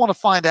I don't want to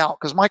find out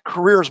because my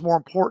career is more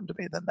important to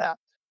me than that.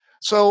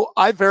 So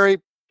I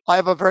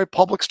have a very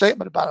public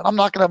statement about it. I'm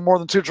not going to have more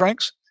than 2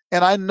 drinks.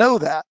 And I know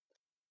that.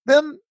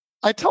 Then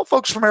I tell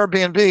folks from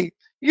Airbnb,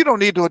 you don't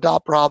need to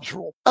adopt Rob's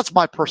rule. That's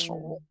my personal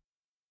mm, rule.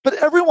 But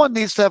everyone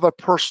needs to have a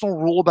personal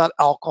rule about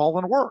alcohol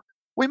and work.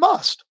 We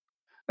must.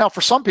 Now, for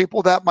some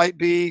people, that might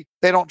be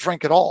they don't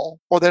drink at all,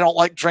 or they don't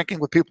like drinking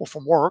with people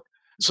from work.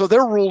 So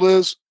their rule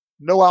is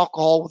no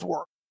alcohol with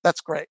work.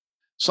 That's great.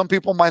 Some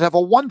people might have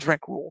a 1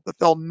 drink rule that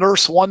they'll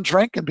nurse 1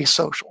 drink and be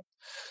social.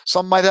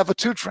 Some might have a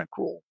 2-drink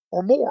rule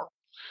or more.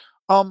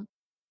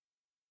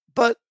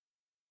 But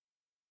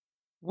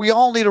we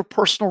all need a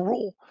personal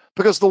rule,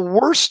 because the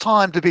worst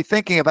time to be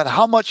thinking about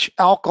how much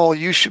alcohol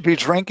you should be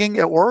drinking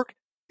at work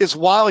is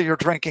while you're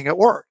drinking at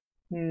work.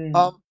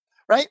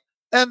 Right?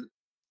 And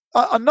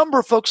a number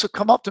of folks have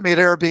come up to me at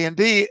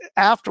Airbnb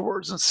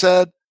afterwards and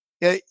said,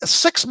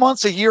 6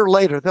 months, a year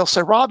later, they'll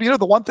say, Rob,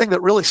 the one thing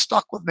that really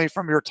stuck with me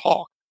from your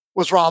talk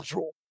was Rob's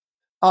rule.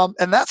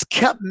 And that's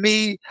kept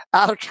me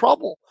out of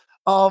trouble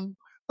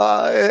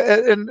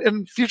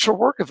in future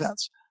work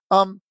events.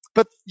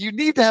 But you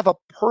need to have a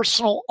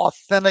personal,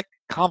 authentic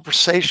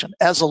conversation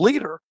as a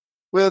leader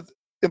with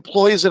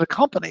employees at a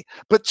company.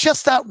 But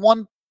just that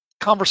one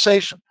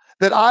conversation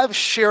that I've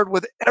shared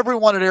with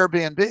everyone at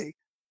Airbnb,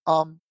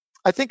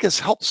 I think has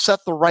helped set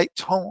the right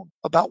tone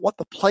about what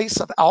the place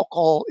of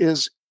alcohol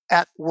is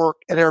at work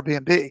at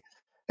Airbnb.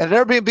 And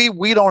at Airbnb,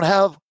 we don't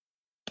have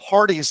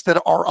parties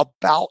that are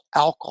about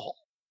alcohol.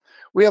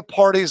 We have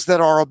parties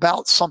that are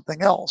about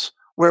something else,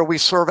 where we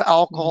serve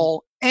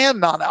alcohol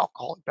and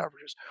non-alcoholic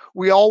beverages.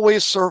 We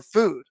always serve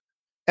food,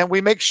 and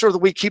we make sure that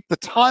we keep the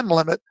time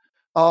limit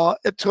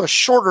to a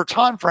shorter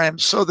time frame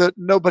so that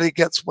nobody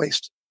gets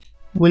wasted.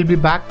 We'll be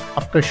back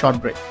after a short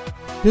break.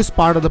 This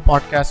part of the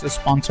podcast is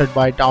sponsored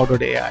by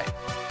Tao.ai,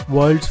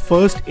 world's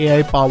first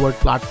AI-powered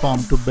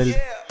platform to build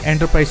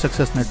enterprise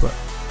success network.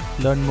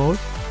 Learn more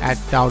at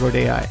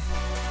Tao.ai.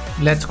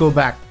 Let's go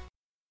back.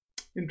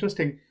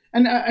 Interesting.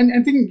 And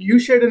I think you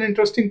shared an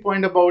interesting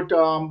point about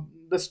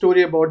the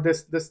story about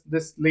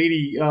this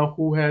lady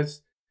who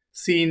has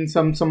seen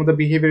some of the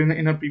behavior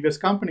in her previous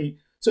company.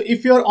 So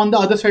if you're on the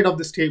other side of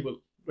this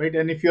table, right,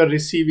 and if you're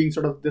receiving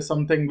sort of this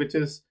something which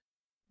is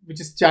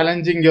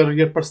challenging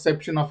your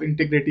perception of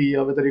integrity,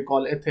 or whether you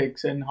call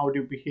ethics and how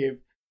do you behave,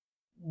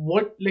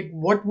 what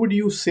would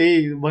you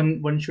say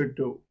one should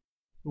do?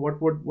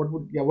 What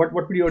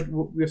would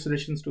your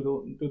suggestions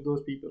to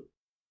those people?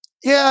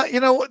 Yeah,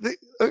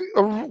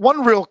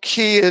 one real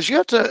key is you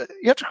have to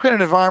create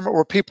an environment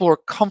where people are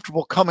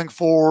comfortable coming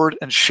forward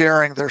and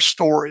sharing their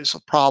stories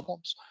of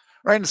problems.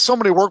 Right? In so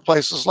many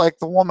workplaces, like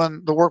the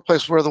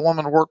workplace where the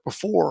woman worked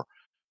before,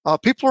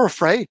 people are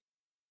afraid.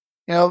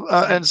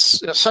 And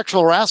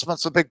sexual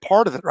harassment's a big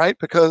part of it, right?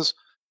 Because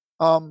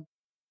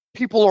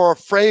people are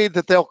afraid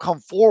that they'll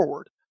come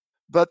forward,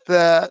 but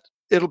that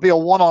it'll be a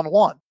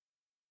one-on-one,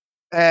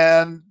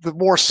 and the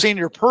more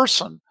senior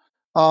person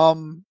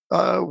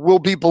will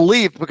be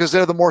believed because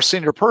they're the more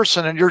senior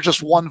person, and you're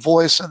just one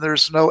voice and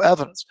there's no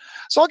evidence.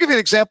 So I'll give you an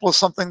example of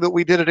something that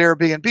we did at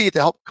Airbnb to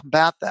help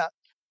combat that.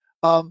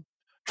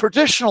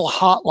 Traditional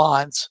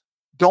hotlines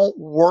don't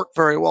work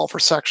very well for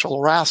sexual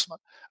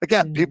harassment.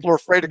 Again, people are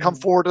afraid to come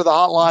forward to the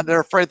hotline.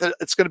 They're afraid that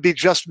it's going to be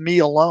just me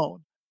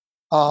alone.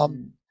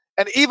 And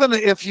even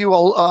if you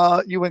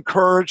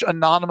encourage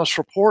anonymous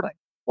reporting,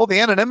 well, the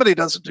anonymity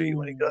doesn't do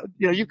you any good.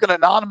 You can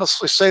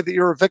anonymously say that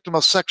you're a victim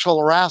of sexual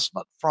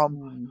harassment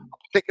from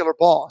a particular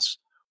boss.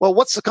 Well,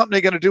 what's the company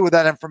going to do with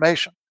that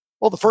information?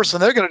 Well, the first thing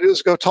they're going to do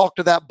is go talk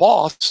to that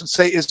boss and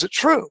say, is it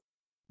true?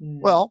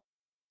 Well,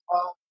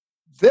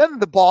 then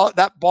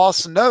that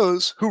boss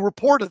knows who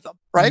reported them,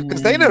 right?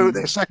 Because they know who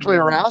they sexually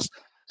harassed.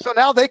 So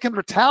now they can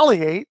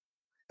retaliate,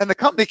 and the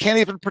company can't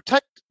even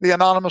protect the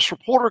anonymous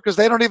reporter because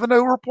they don't even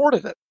know who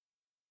reported it.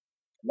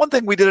 One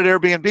thing we did at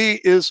Airbnb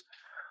is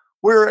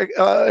we're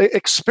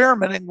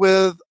experimenting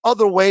with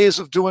other ways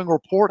of doing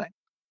reporting.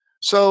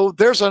 So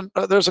there's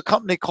a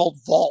company called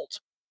Vault.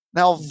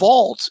 Now,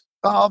 Vault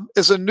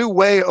is a new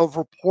way of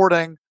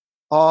reporting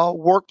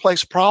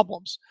workplace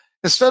problems.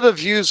 Instead of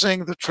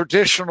using the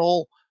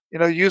traditional,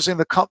 using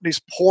the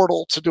company's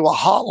portal to do a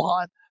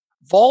hotline,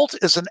 Vault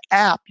is an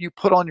app you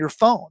put on your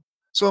phone.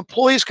 So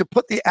employees could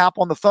put the app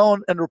on the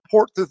phone and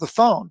report through the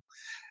phone.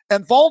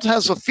 And Vault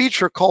has a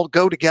feature called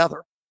Go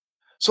Together.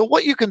 So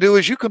what you can do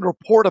is you can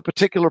report a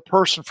particular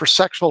person for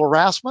sexual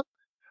harassment,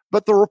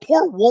 but the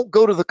report won't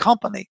go to the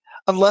company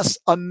unless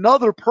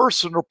another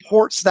person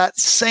reports that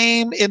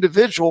same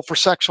individual for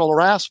sexual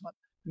harassment.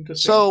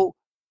 So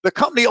the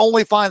company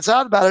only finds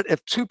out about it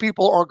if two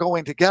people are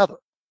going together.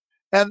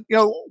 And,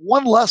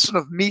 one lesson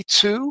of Me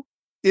Too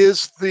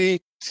is the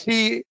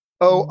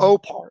TOO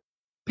part.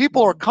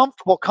 People are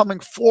comfortable coming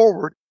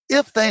forward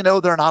if they know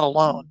they're not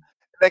alone.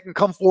 They can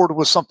come forward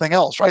with something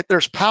else, right?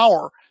 There's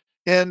power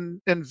in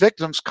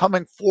victims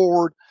coming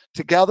forward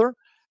together.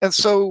 And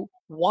so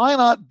why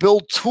not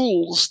build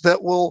tools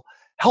that will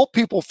help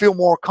people feel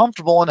more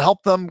comfortable and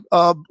help them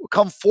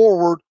come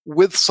forward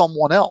with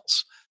someone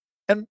else?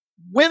 And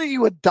when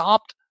you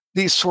adopt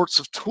these sorts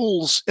of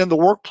tools in the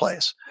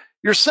workplace,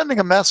 you're sending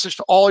a message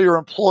to all your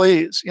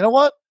employees. You know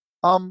what?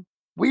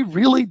 We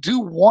really do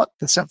want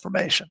this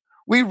information.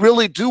 We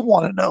really do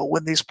want to know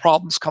when these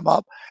problems come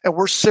up, and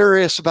we're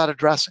serious about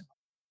addressing them.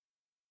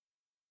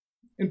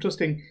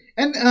 Interesting.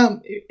 And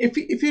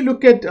if you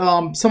look at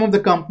some of the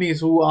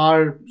companies who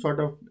are sort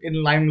of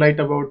in limelight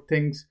about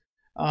things,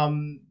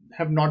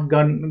 have not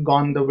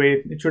gone the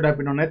way it should have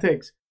been on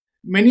ethics.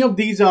 Many of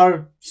these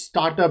are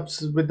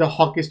startups with the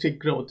hockey stick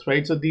growth,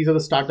 right? So these are the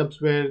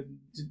startups where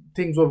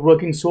things were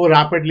working so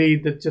rapidly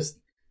that just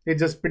They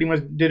just pretty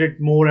much did it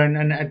more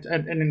and at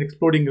an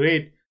exploding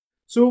rate.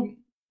 So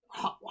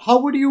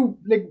how would you,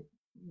 like,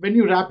 when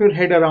you wrap your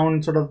head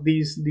around sort of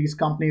these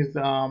companies,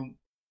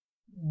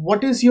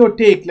 what is your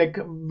take? Like,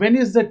 when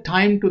is the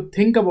time to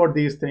think about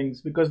these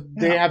things? Because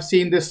they Yeah. have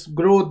seen this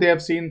growth, they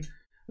have seen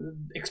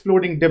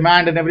exploding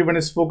demand, and everyone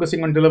is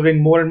focusing on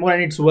delivering more and more,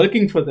 and it's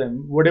working for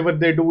them. Whatever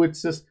they do,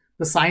 it's just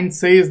the science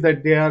says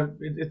that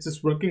it's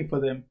just working for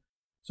them.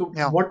 So,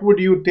 Yeah. what would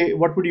you take?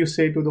 What would you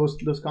say to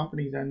those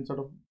companies and sort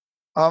of?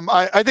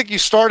 I think you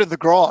start in the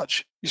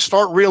garage. You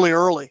start really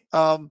early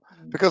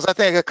because I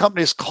think a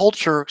company's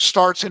culture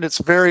starts in its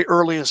very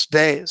earliest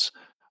days.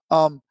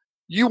 Um,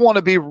 you want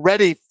to be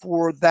ready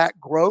for that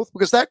growth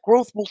because that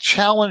growth will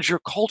challenge your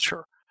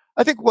culture.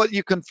 I think what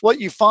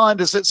you find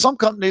is that some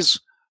companies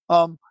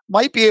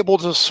might be able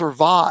to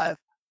survive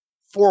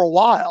for a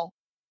while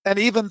and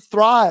even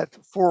thrive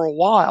for a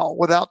while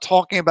without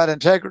talking about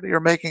integrity or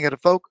making it a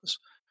focus.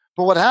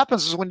 But what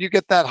happens is when you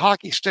get that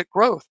hockey stick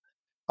growth,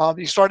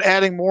 you start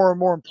adding more and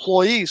more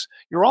employees.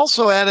 You're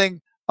also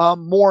adding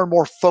more and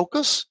more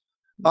focus.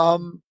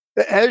 Um,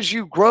 as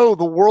you grow,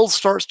 the world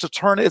starts to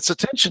turn its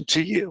attention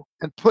to you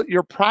and put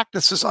your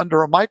practices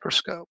under a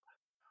microscope.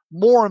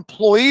 More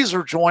employees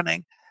are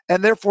joining,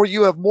 and therefore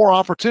you have more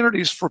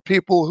opportunities for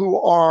people who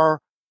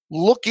are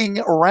looking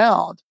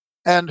around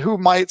and who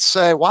might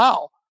say,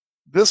 wow,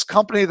 this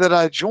company that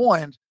I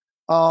joined,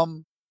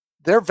 um,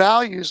 their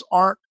values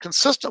aren't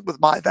consistent with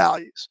my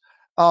values.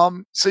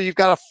 So you've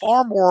got a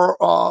far more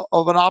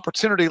of an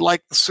opportunity,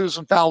 like the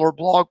Susan Fowler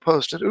blog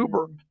post at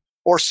Uber,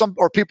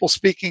 or people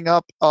speaking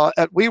up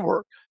at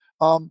WeWork.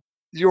 Um,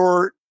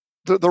 your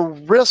the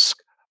risk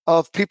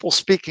of people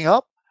speaking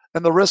up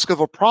and the risk of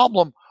a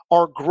problem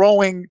are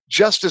growing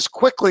just as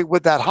quickly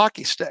with that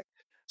hockey stick.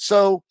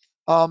 So,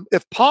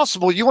 if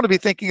possible, you want to be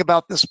thinking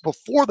about this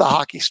before the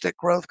hockey stick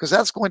growth because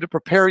that's going to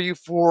prepare you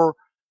for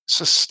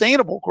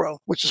sustainable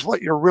growth, which is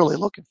what you're really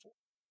looking for.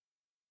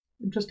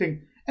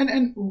 Interesting.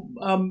 And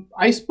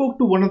I spoke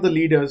to one of the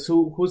leaders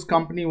whose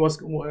company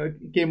was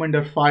came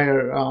under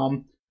fire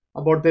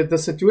about the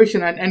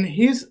situation, and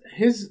his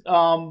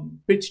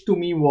pitch to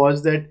me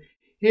was that,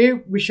 hey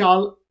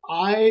Vishal,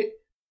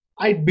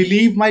 I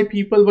believe my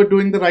people were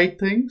doing the right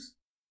things.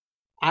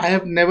 I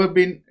have never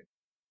been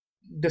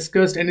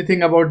discussed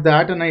anything about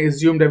that, and I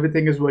assumed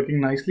everything is working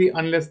nicely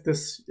unless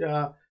this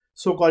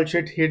so-called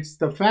shit hits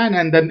the fan,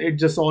 and then it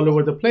just all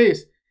over the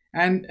place.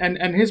 And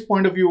his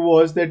point of view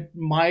was that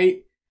my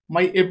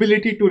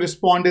ability to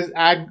respond is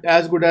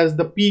as good as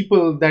the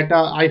people that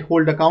I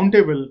hold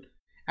accountable.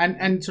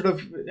 And sort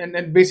of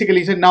and basically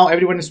he said now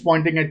everyone is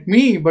pointing at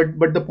me,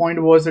 but the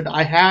point was that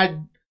I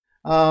had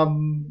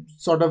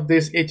sort of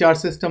this HR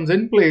systems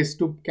in place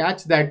to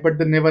catch that, but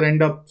they never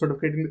end up sort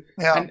of getting.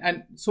 Yeah.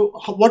 And so,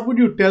 what would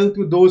you tell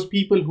to those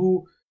people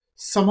who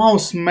somehow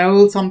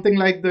smell something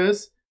like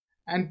this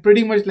and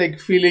pretty much like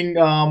feeling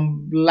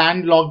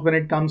landlocked when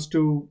it comes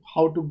to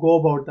how to go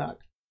about that?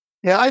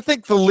 Yeah, I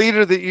think the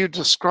leader that you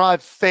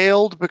described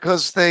failed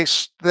because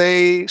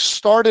they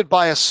started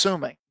by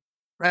assuming,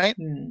 right?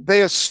 Hmm.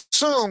 They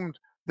assumed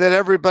that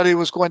everybody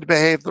was going to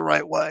behave the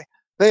right way.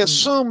 They Hmm.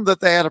 assumed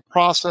that they had a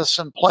process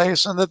in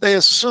place and that they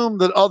assumed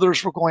that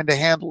others were going to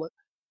handle it.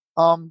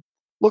 Um,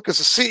 Look, as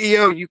a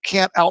CEO, you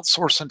can't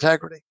outsource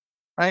integrity,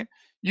 right?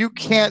 You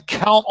can't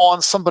count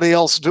on somebody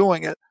else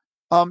doing it.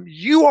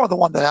 You are the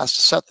one that has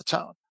to set the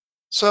tone.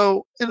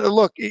 So,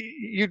 look,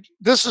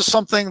 this is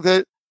something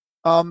that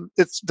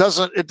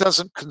it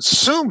doesn't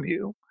consume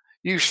you.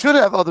 You should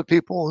have other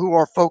people who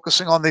are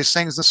focusing on these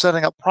things and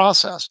setting up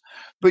process,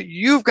 but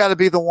you've got to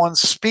be the one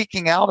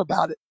speaking out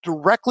about it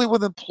directly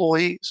with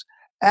employees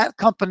at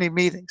company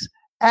meetings,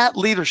 at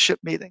leadership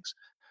meetings,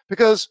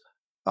 because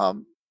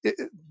um,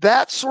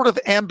 that sort of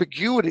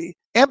ambiguity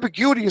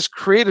is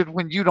created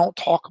when you don't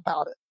talk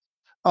about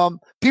it.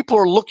 People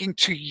are looking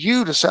to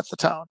you to set the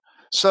tone.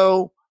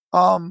 So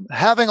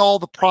having all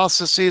the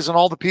processes and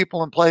all the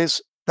people in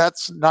place,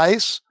 that's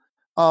nice.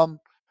 Um,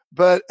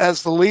 but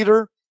as the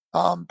leader,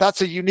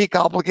 that's a unique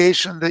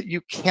obligation that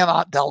you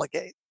cannot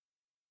delegate.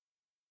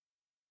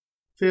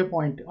 Fair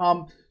point.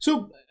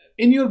 So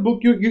in your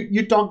book,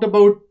 you talked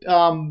about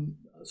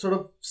sort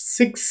of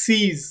 6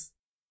 C's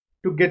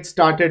to get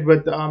started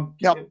with.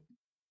 Yep.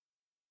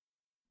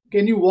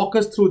 Can you walk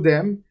us through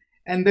them?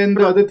 And then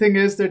the Sure. other thing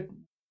is that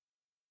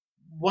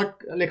what,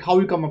 like, how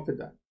you come up with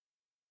that?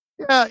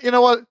 Yeah, you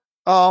know what?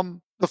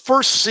 The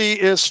first C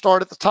is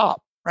start at the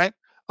top, right?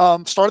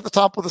 Start at the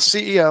top with the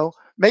CEO.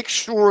 Make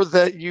sure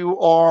that you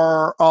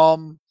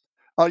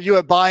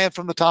have buy-in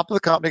from the top of the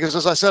company, because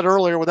as I said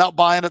earlier, without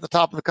buy-in at the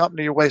top of the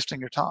company, you're wasting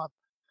your time.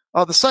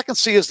 The second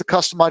C is the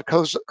customized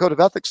code of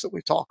ethics that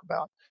we talk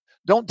about.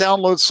 Don't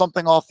download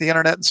something off the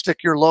internet and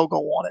stick your logo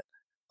on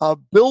it.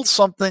 Build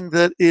something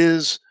that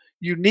is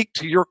unique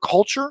to your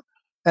culture,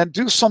 and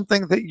do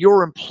something that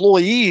your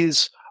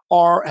employees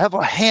have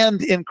a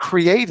hand in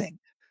creating,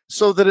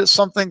 so that it's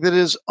something that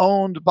is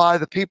owned by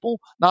the people,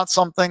 not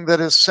something that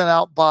is sent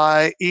out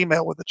by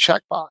email with a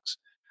checkbox.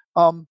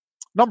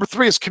 Number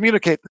three is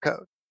communicate the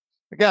code.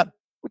 Again,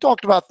 we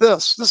talked about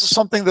this. This is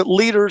something that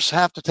leaders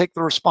have to take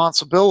the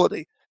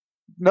responsibility.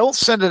 Don't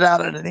send it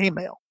out in an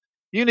email.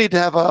 You need to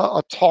have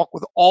a talk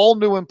with all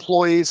new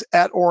employees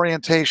at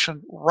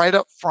orientation right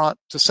up front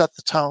to set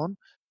the tone.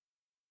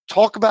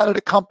 Talk about it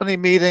at company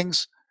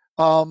meetings.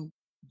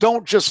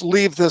 Don't just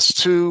leave this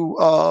to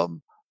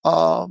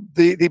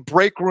the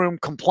break room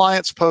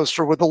compliance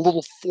poster with a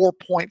little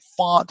 4-point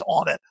font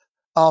on it.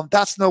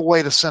 That's no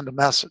way to send a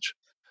message.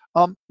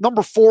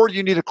 Number 4,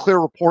 you need a clear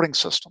reporting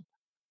system.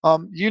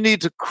 You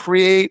need to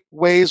create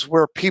ways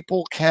where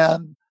people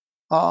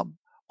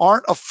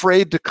aren't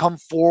afraid to come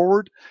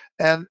forward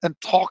and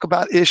talk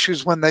about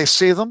issues when they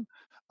see them.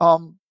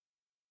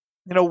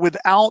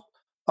 Without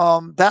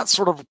that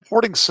sort of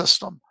reporting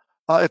system,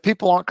 if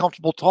people aren't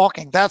comfortable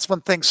talking, that's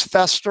when things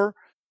fester,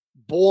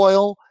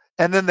 boil,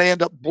 and then they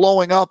end up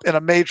blowing up in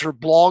a major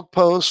blog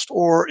post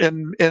or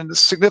in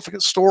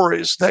significant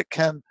stories that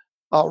can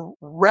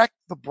wreck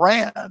the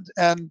brand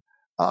and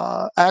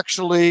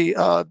actually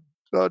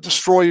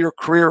destroy your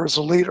career as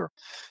a leader.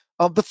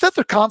 The 5th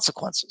are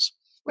consequences.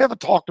 We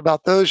haven't talked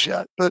about those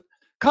yet, but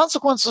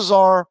consequences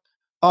are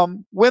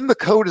when the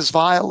code is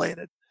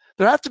violated.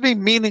 There have to be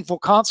meaningful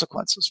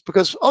consequences,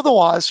 because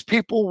otherwise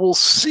people will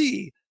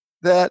see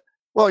that,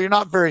 well, you're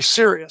not very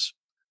serious.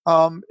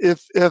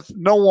 If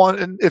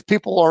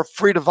people are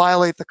free to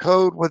violate the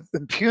code with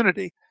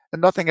impunity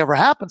and nothing ever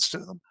happens to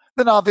them,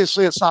 then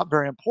obviously it's not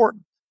very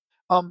important.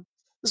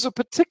 There's a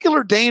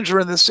particular danger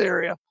in this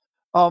area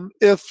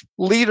if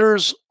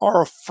leaders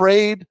are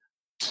afraid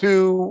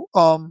to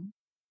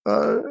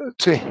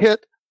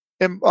hit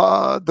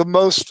the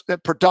most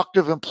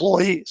productive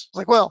employees.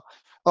 Like, well,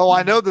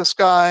 I know this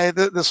guy,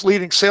 this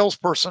leading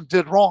salesperson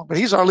did wrong, but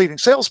he's our leading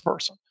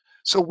salesperson,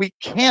 so we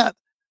can't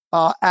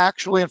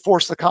actually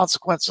enforce the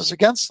consequences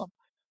against them.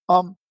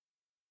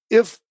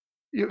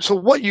 So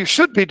what you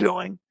should be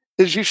doing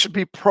is you should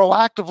be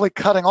proactively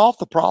cutting off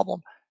the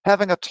problem,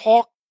 having a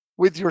talk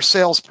with your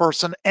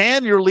salesperson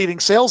and your leading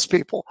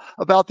salespeople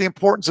about the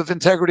importance of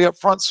integrity up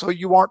front, so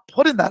you aren't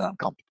put in that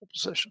uncomfortable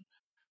position.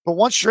 But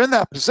once you're in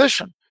that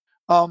position,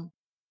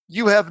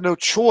 you have no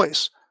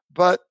choice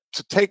but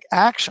to take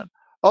action.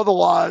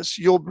 Otherwise,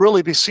 you'll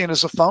really be seen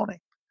as a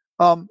phony.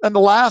 And the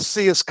last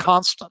C is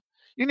constant.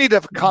 You need to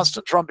have a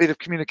constant drumbeat of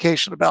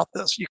communication about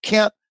this. You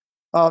can't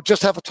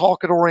just have a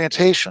talk at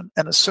orientation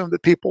and assume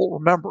that people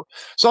remember.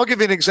 So I'll give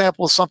you an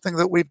example of something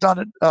that we've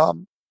done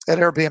at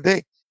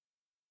Airbnb.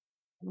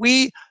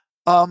 We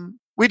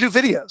do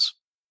videos,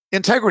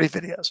 integrity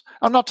videos.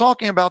 I'm not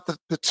talking about the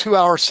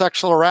 2-hour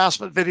sexual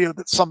harassment video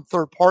that some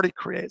third party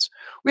creates.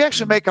 We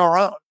actually make our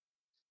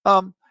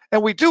own.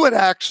 And we do it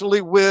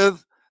actually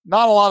with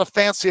not a lot of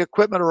fancy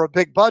equipment or a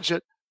big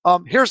budget.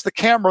 Here's the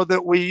camera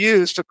that we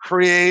use to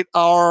create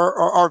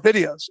our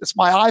videos. It's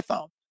my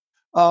iPhone.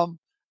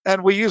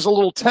 And we use a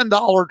little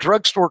 $10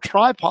 drugstore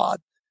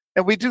tripod.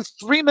 And we do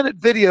 3-minute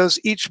videos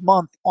each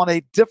month on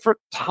a different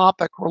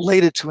topic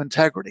related to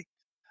integrity.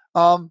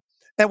 And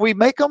we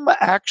make them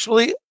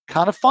actually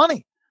kind of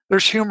funny.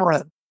 There's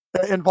humor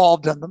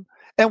involved in them.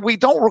 And we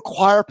don't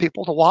require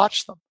people to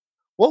watch them.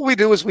 What we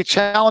do is we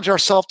challenge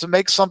ourselves to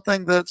make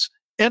something that's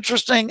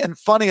interesting and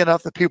funny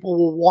enough that people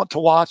will want to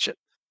watch it.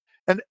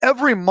 And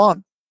every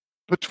month,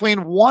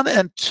 between 1,000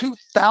 and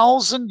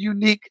 2,000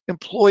 unique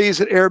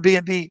employees at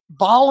Airbnb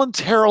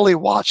voluntarily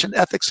watch an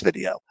ethics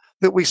video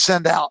that we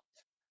send out.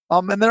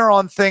 And they're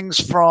on things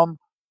from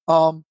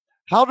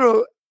how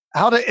to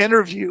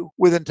interview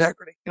with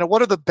integrity.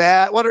 What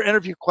are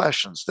interview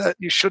questions that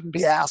you shouldn't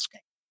be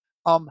asking?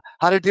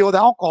 How to deal with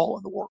alcohol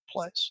in the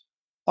workplace.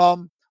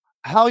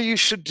 How you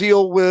should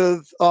deal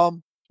with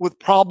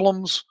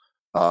problems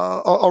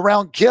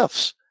around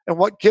gifts and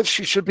what gifts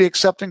you should be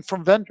accepting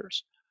from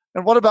vendors.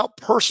 And what about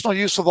personal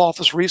use of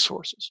office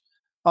resources?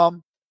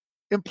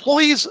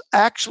 Employees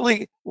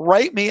actually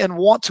write me and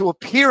want to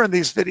appear in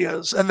these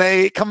videos, and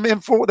they come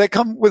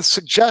with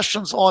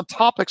suggestions on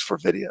topics for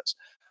videos.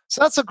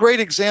 So that's a great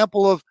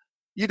example of,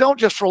 you don't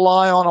just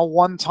rely on a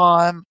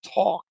one-time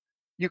talk.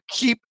 You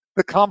keep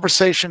the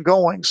conversation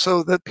going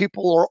so that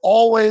people are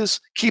always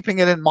keeping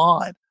it in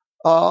mind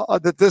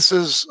that this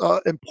is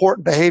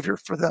important behavior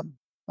for them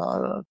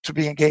to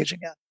be engaging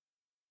in.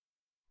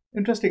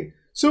 Interesting.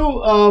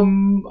 So,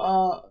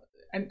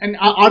 and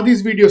are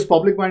these videos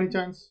public by any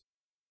chance?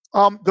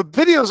 The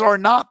videos are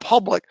not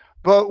public,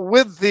 but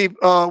with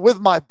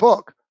my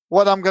book,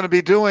 what I'm going to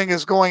be doing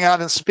is going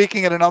out and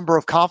speaking at a number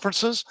of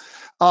conferences,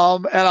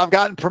 and I've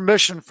gotten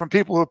permission from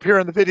people who appear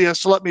in the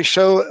videos to let me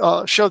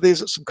show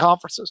these at some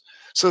conferences.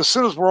 So as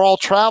soon as we're all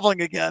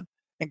traveling again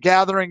and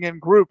gathering in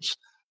groups,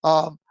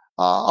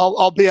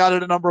 I'll be out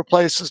at a number of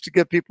places to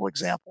give people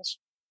examples.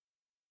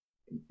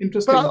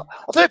 Interesting. But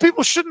I'll tell you,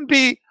 people shouldn't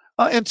be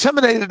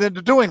intimidated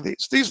into doing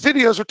these. These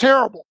videos are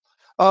terrible.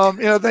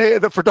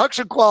 The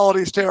production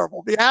quality is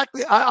terrible. The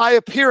acting, I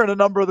appear in a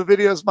number of the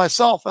videos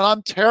myself, and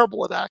I'm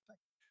terrible at acting.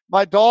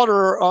 My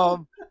daughter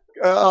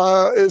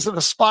is an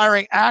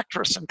aspiring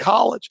actress in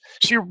college.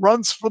 She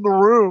runs from the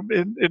room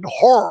in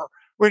horror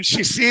when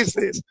she sees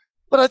these.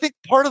 But I think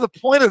part of the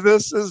point of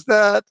this is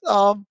that,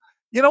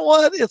 you know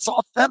what? It's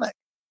authentic.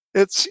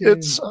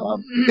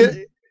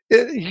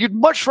 You'd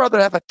much rather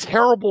have a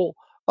terrible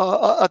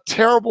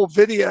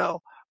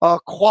video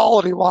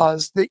quality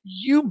wise that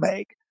you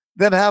make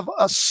than have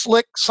a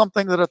slick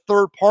something that a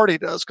third party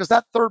does, because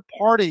that third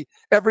party,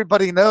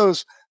 everybody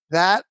knows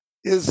that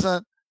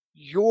isn't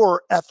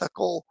your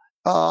ethical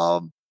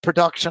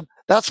production.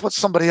 That's what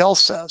somebody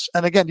else says.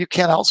 And again, you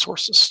can't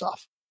outsource this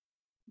stuff.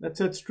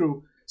 That's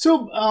true.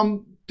 So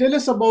tell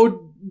us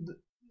about,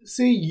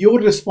 say, your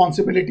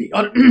responsibility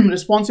or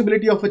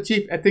responsibility of a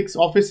chief ethics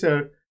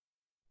officer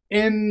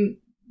in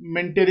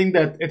maintaining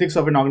the ethics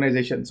of an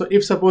organization. So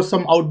if suppose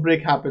some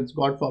outbreak happens,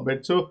 God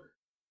forbid, so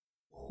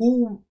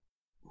who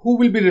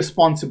will be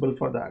responsible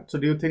for that? So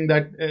do you think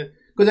that,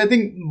 because I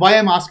think why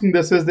I'm asking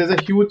this is there's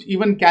a huge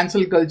even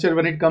cancel culture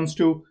when it comes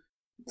to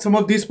some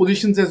of these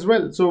positions as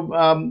well. So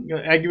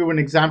I give you an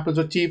example.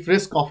 So chief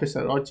risk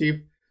officer or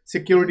chief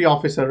security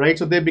officer, right?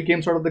 So they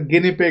became sort of the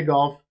guinea pig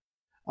of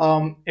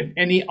if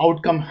any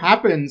outcome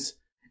happens.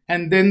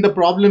 And then the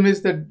problem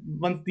is that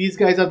once these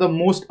guys are the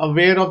most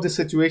aware of the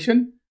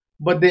situation,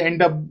 but they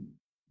end up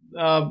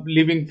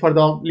leaving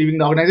the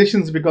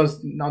organizations because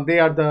now they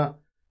are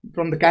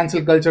from the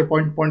cancel culture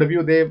point of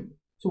view.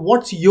 So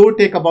what's your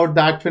take about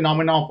that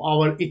phenomena of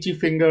our itchy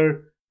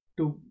finger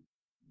to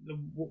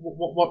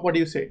what do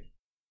you say?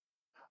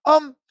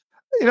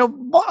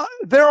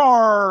 There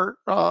are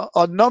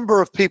a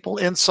number of people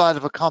inside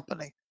of a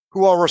company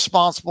who are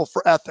responsible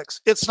for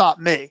ethics. It's not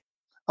me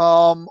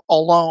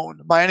alone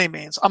by any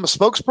means. I'm a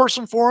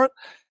spokesperson for it,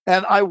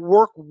 and I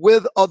work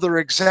with other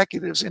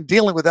executives in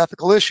dealing with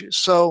ethical issues.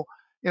 So,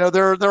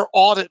 there are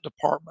audit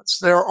departments,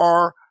 there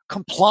are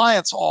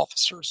compliance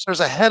officers,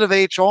 there's a head of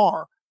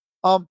HR.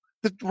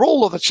 The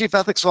role of a chief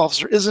ethics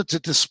officer isn't to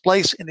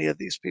displace any of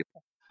these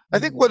people. I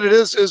think what it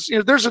is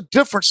there's a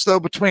difference, though,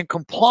 between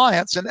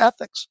compliance and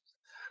ethics.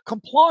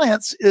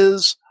 Compliance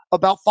is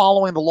about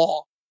following the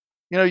law.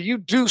 You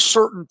do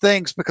certain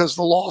things because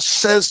the law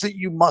says that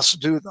you must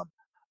do them.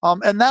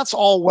 And that's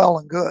all well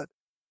and good.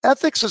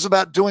 Ethics is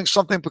about doing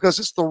something because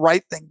it's the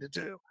right thing to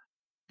do.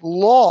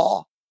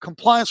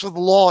 Compliance with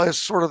the law is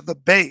sort of the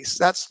base.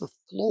 That's the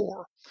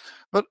floor.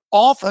 But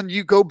often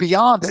you go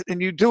beyond it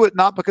and you do it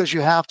not because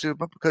you have to,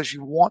 but because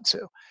you want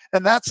to.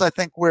 And that's, I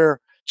think, where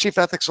chief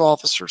ethics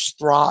officers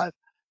thrive,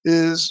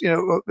 is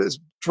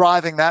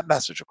driving that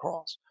message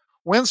across.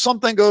 When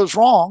something goes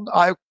wrong,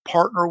 I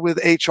partner with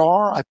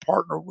HR, I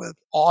partner with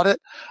audit,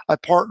 I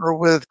partner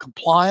with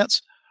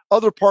compliance,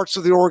 other parts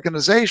of the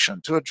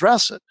organization to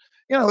address it.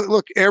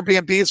 Look,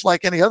 Airbnb is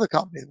like any other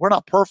company. We're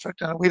not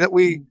perfect, and we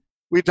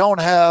don't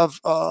have.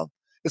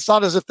 It's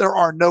not as if there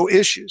are no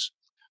issues,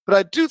 but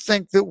I do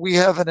think that we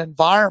have an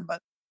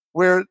environment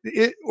where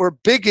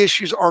big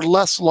issues are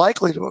less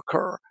likely to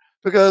occur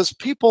because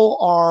people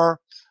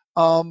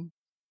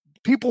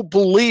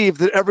believe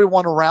that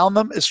everyone around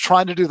them is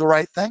trying to do the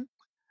right thing.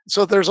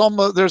 So there's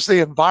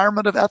the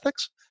environment of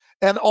ethics,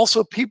 and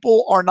also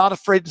people are not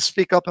afraid to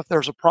speak up if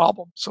there's a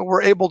problem. So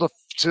we're able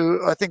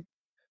to I think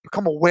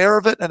become aware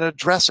of it and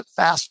address it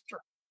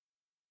faster.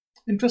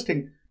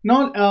 Interesting.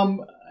 Now,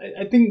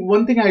 I think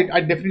one thing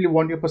I definitely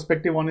want your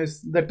perspective on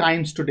is the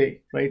times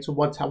today, right? So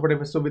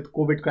whatever. So with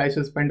COVID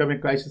crisis,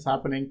 pandemic crisis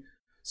happening,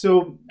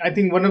 so I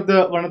think one of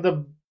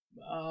the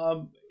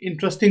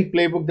interesting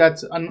playbook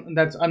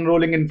that's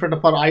unrolling in front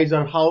of our eyes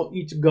are how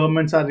each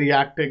governments are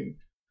reacting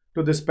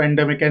to this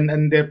pandemic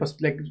and their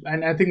perspective.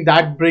 And I think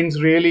that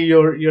brings really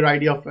your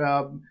idea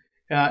of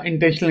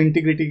intentional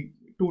integrity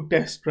to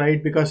test,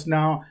 right? Because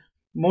now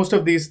most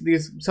of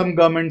these some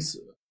governments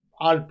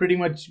are pretty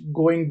much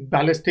going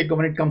ballistic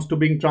when it comes to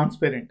being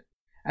transparent,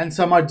 and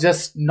some are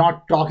just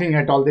not talking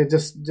at all. They're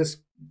just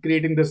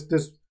creating this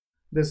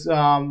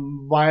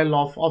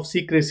vial of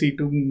secrecy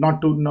to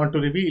not to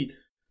reveal.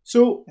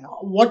 So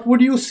what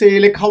would you say,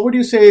 like how would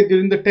you say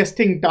during the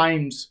testing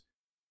times,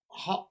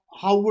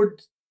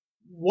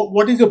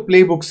 what is your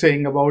playbook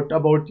saying about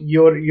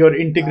your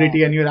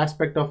integrity and your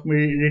aspect of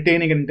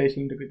retaining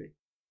intentional integrity?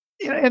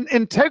 And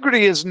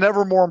integrity is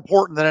never more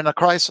important than in a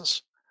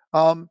crisis.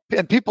 And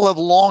people have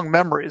long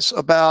memories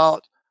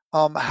about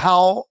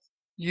how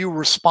you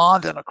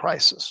respond in a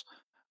crisis.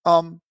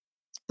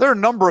 There are a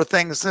number of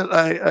things that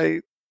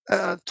I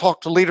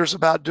talk to leaders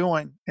about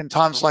doing in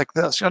times like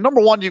this.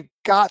 Number one, you've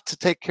got to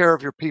take care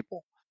of your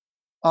people.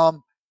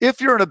 If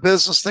you're in a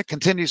business that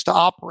continues to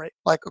operate,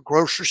 like a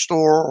grocery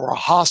store or a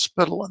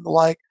hospital and the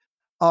like,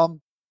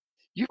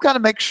 you've got to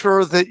make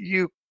sure that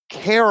you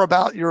care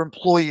about your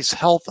employees'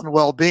 health and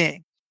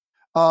well-being.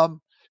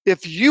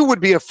 If you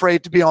would be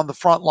afraid to be on the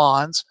front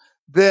lines,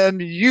 then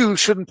you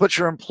shouldn't put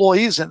your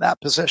employees in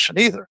that position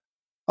either.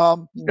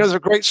 There's a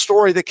great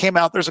story that came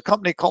out. There's a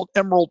company called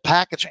Emerald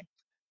Packaging.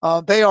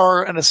 They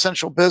are an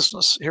essential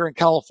business here in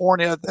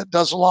California that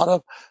does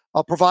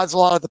provides a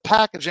lot of the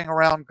packaging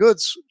around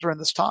goods during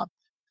this time.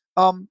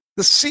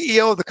 The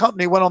CEO of the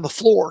company went on the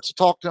floor to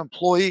talk to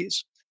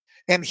employees,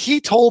 and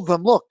he told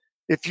them, look,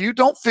 if you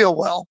don't feel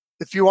well,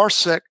 if you are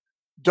sick,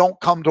 don't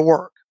come to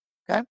work.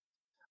 Okay.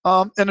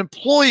 An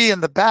employee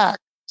in the back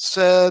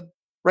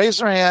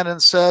raised their hand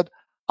and said,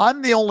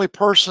 I'm the only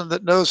person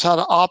that knows how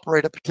to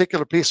operate a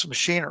particular piece of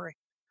machinery.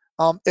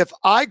 If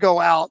I go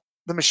out,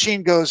 the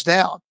machine goes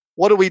down.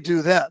 What do we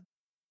do then?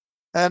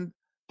 And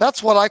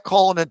that's what I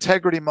call an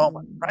integrity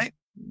moment, right?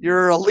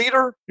 You're a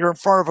leader, you're in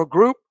front of a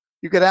group,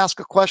 you could ask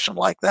a question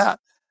like that.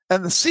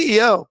 And the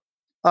CEO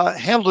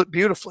handled it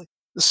beautifully.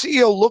 The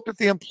CEO looked at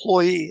the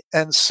employee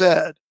and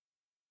said,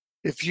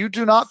 if you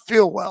do not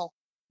feel well,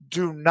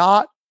 do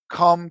not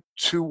come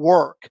to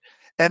work.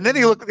 And then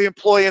he looked at the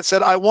employee and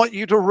said, I want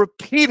you to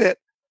repeat it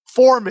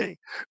for me.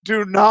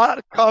 Do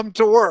not come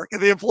to work.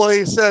 And the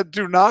employee said,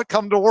 do not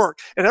come to work.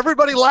 And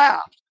everybody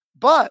laughed.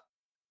 But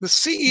the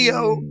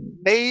CEO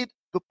made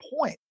the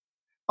point.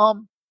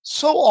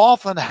 So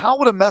often, how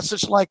would a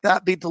message like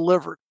that be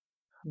delivered?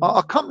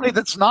 A company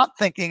that's not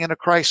thinking in a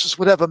crisis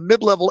would have a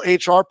mid-level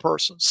HR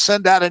person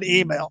send out an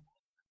email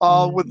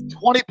with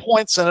 20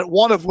 points in it,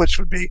 one of which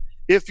would be,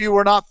 if you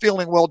are not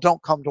feeling well,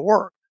 don't come to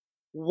work.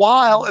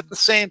 While at the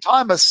same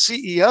time, a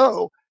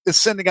CEO is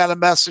sending out a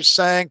message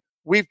saying,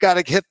 we've got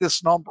to hit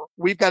this number.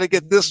 We've got to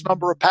get this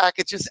number of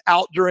packages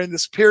out during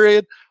this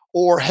period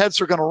or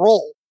heads are going to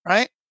roll,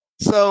 right?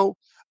 So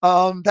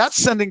that's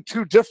sending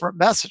two different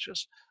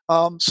messages.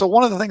 So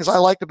one of the things I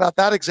liked about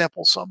that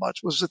example so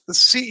much was that the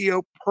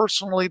CEO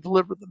personally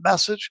delivered the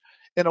message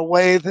in a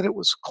way that it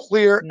was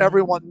clear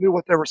everyone knew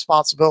what their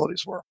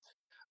responsibilities were.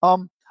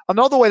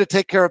 Another way to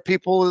take care of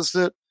people is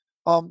that,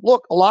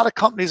 look, a lot of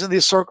companies in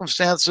these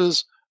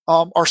circumstances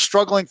are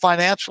struggling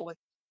financially.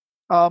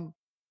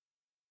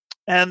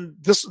 And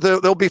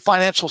there'll be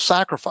financial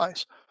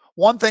sacrifice.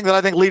 One thing that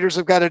I think leaders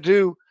have got to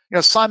do,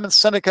 Simon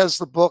Sinek has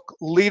the book,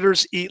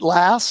 Leaders Eat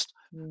Last.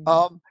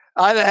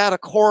 I'd add a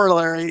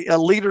corollary, a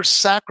leader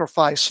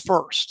sacrifice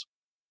first.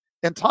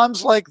 In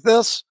times like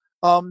this,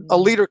 a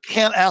leader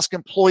can't ask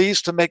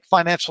employees to make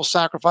financial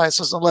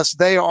sacrifices unless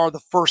they are the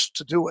first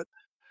to do it.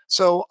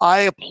 So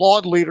I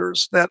applaud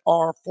leaders that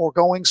are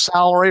foregoing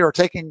salary or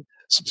taking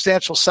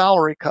substantial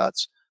salary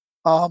cuts,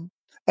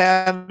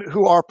 and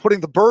who are putting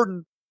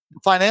the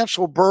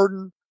financial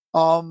burden,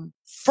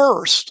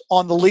 first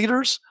on the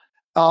leaders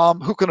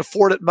who can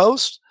afford it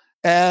most,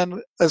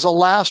 and as a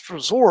last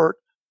resort,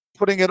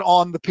 putting it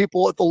on the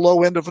people at the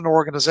low end of an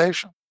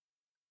organization.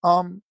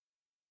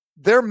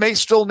 There may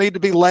still need to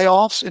be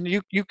layoffs, and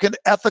you can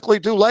ethically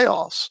do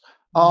layoffs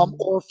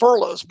or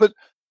furloughs, but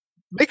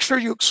make sure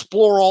you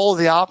explore all of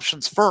the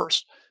options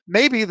first.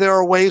 Maybe there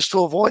are ways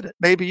to avoid it.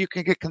 Maybe you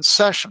can get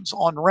concessions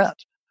on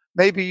rent.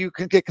 Maybe you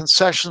can get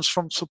concessions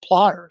from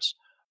suppliers.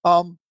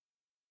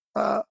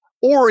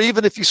 Or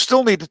even if you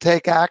still need to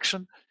take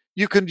action,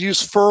 you can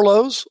use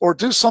furloughs or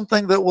do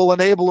something that will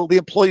enable the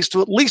employees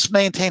to at least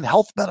maintain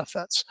health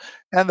benefits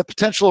and the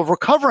potential of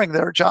recovering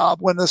their job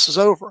when this is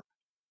over.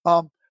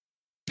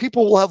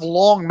 People will have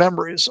long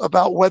memories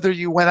about whether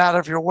you went out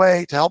of your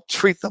way to help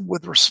treat them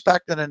with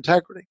respect and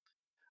integrity.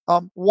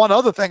 One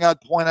other thing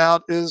I'd point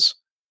out is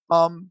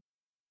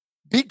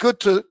be good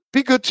to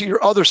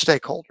your other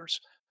stakeholders.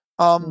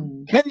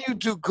 Can you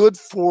do good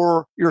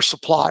for your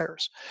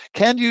suppliers?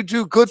 Can you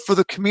do good for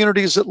the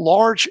communities at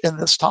large in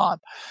this time?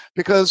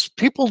 Because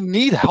people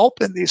need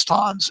help in these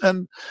times.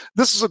 And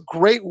this is a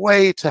great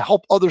way to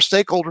help other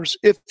stakeholders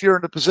if you're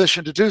in a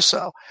position to do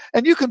so.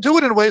 And you can do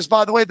it in ways,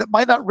 by the way, that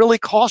might not really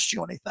cost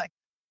you anything.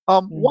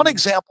 One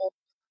example,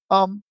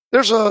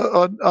 there's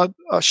a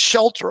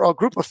shelter, a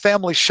group of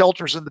family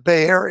shelters in the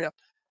Bay Area.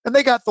 And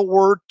they got the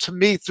word to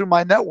me through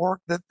my network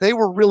that they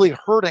were really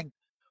hurting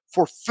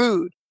for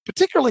food,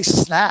 particularly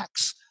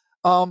snacks,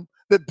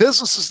 that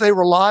businesses they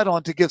relied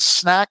on to give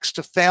snacks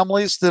to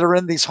families that are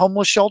in these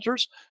homeless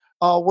shelters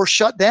were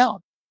shut down,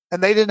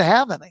 and they didn't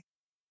have any.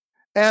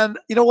 And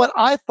you know what?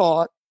 I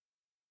thought,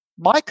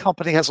 my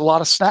company has a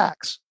lot of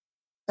snacks,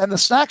 and the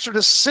snacks are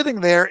just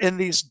sitting there in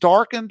these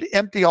darkened,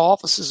 empty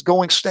offices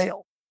going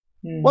stale.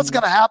 What's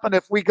going to happen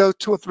if we go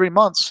 2 or 3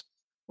 months?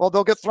 Well,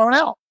 they'll get thrown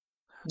out.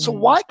 So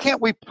why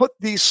can't we put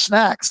these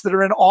snacks that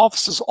are in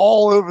offices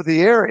all over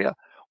the area,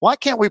 why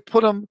can't we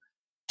put them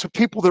to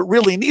people that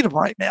really need them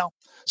right now?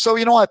 So,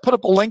 I put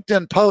up a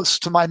LinkedIn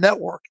post to my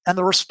network, and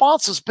the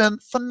response has been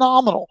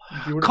phenomenal.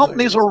 Beautiful.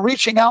 Companies are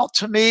reaching out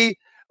to me.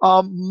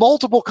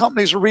 Multiple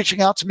companies are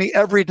reaching out to me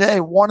every day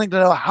wanting to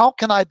know, how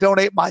can I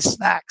donate my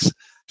snacks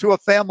to a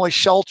family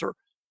shelter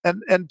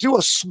and do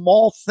a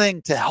small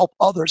thing to help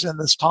others in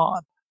this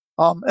time?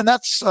 And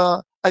that's,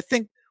 I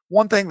think,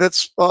 one thing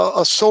that's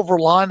a silver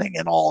lining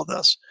in all of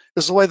this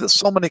is the way that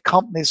so many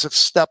companies have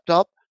stepped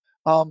up,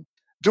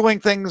 doing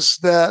things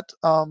that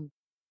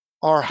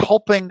are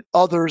helping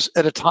others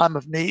at a time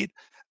of need.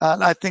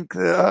 And I think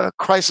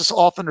crisis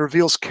often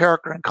reveals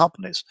character in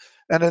companies.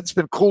 And it's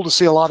been cool to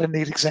see a lot of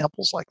neat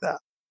examples like that.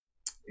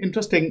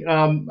 Interesting.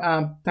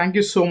 Thank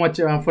you so much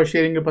for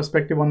sharing your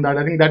perspective on that.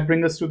 I think that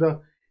brings us to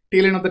the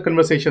tail end of the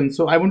conversation.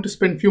 So I want to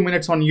spend a few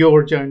minutes on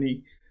your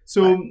journey.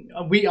 So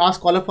we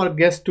ask all of our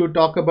guests to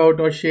talk about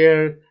or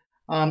share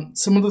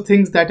some of the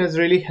things that has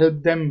really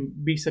helped them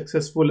be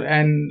successful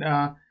and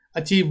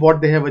achieve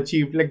what they have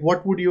achieved. Like,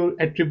 what would you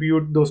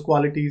attribute those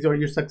qualities or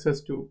your success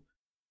to?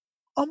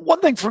 One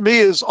thing for me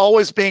is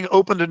always being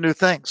open to new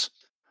things.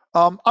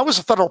 I was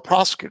a federal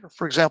prosecutor,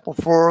 for example,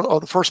 for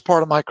the first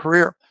part of my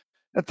career.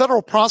 And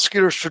federal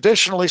prosecutors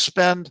traditionally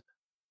spend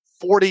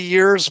 40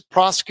 years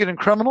prosecuting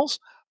criminals,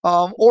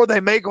 or they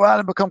may go out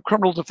and become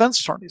criminal defense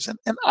attorneys.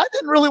 And I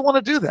didn't really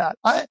want to do that.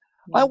 I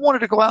wanted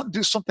to go out and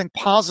do something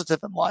positive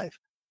in life.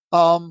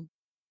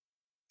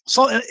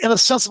 So in a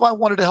sense of I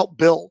wanted to help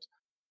build.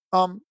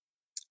 Um,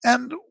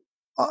 and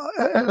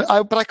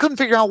but I couldn't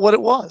figure out what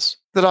it was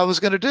that I was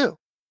going to do.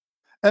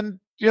 And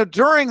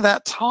during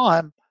that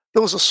time,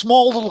 there was a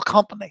small little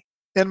company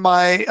in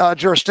my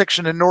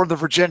jurisdiction in Northern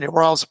Virginia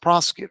where I was a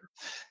prosecutor.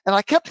 And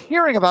I kept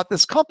hearing about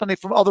this company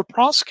from other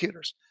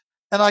prosecutors.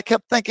 And I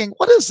kept thinking,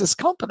 what is this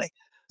company?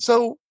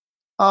 So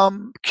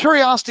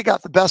curiosity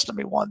got the best of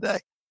me one day.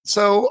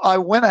 So I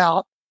went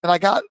out and I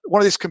got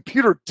one of these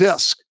computer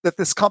discs that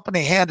this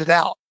company handed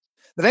out.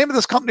 The name of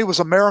this company was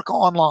America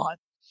Online,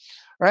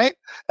 right?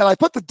 And I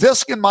put the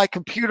disc in my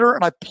computer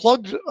and I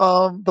plugged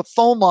the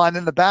phone line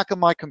in the back of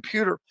my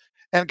computer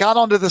and got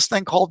onto this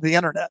thing called the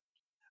internet.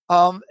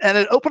 And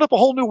it opened up a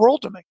whole new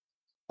world to me.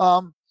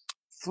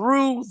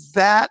 Through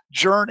that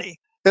journey,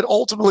 it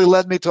ultimately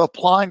led me to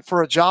applying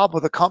for a job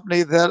with a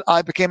company that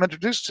I became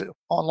introduced to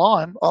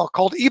online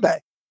called eBay.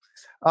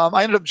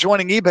 I ended up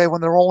joining eBay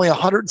when there were only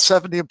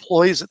 170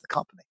 employees at the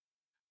company.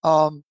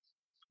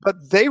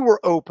 But they were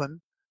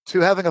open to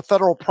having a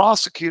federal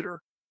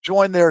prosecutor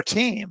join their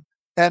team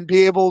and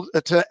be able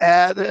to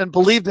add and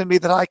believed in me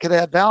that I could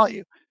add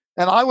value.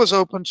 And I was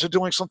open to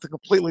doing something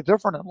completely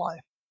different in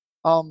life.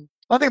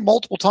 I think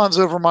multiple times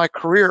over my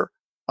career,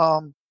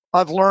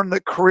 I've learned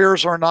that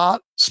careers are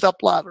not step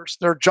ladders.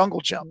 They're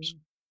jungle gyms.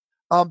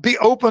 Be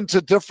open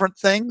to different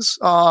things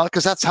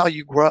because that's how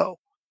you grow.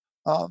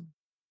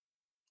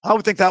 I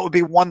would think that would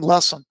be one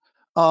lesson.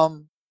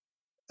 And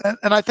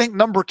I think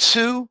number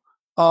two,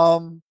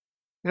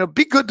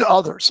 be good to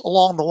others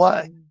along the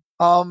way.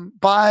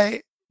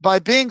 By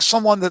being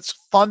someone that's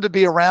fun to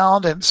be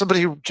around and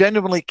somebody who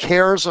genuinely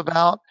cares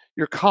about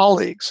your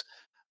colleagues,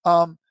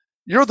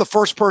 you're the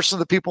first person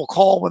that people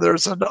call when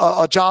there's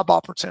a job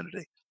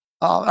opportunity.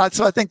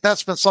 So I think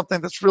that's been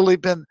something that's really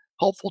been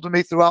helpful to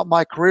me throughout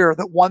my career,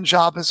 that one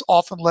job has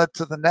often led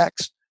to the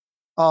next.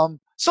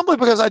 Simply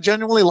because I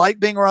genuinely like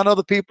being around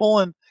other people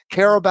and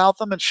care about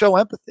them and show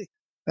empathy.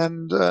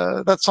 And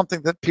that's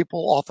something that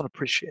people often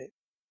appreciate.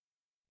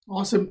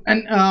 Awesome.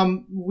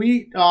 And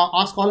we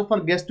ask all of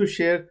our guests to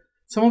share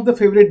some of the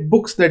favorite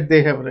books that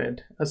they have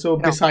read.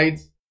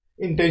 Besides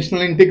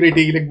Intentional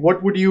Integrity, like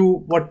what would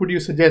you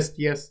suggest?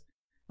 Yes.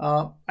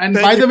 And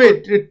by the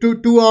way,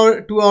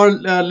 to our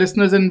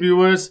listeners and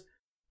viewers,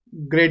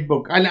 great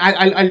book.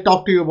 I'll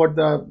talk to you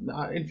about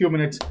in a few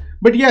minutes.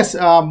 But yes,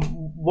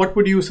 what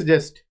would you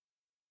suggest?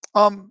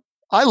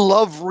 I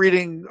love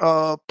reading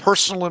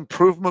personal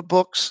improvement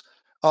books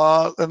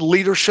and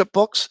leadership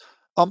books.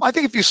 I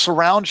think if you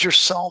surround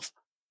yourself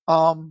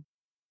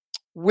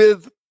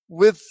with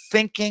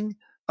thinking,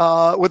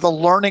 with a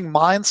learning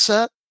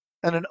mindset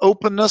and an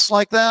openness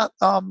like that,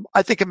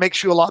 I think it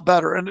makes you a lot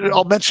better. And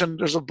I'll mention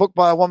there's a book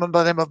by a woman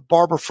by the name of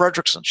Barbara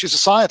Fredrickson. She's a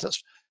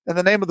scientist, and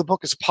the name of the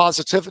book is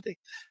Positivity.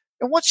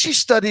 And what she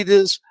studied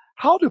is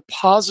how do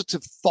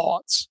positive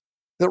thoughts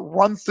that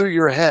run through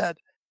your head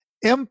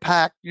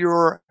impact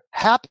your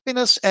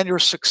happiness and your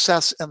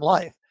success in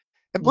life.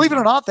 And believe it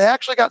or not, they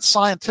actually got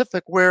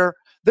scientific where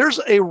there's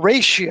a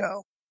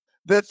ratio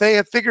that they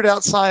have figured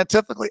out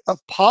scientifically of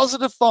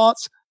positive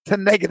thoughts to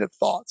negative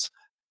thoughts.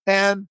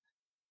 And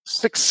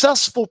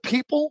successful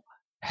people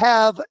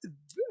have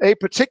a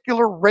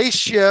particular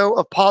ratio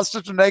of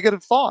positive to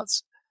negative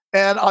thoughts.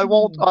 And I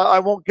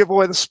won't give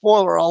away the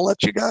spoiler. I'll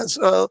let you guys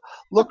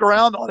look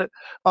around on it.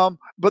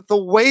 But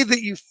the way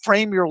that you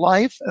frame your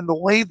life and the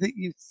way that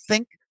you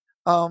think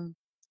and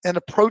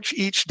approach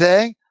each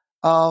day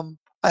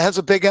has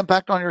a big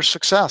impact on your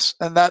success.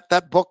 And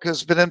that book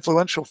has been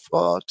influential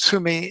to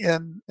me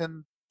in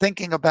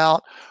thinking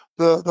about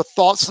the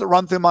thoughts that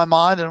run through my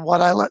mind and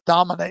what I let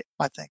dominate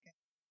my thinking.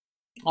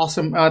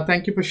 Awesome.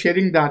 Thank you for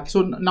sharing that.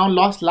 So now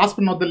last but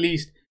not the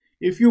least,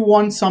 if you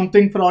want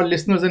something for our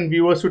listeners and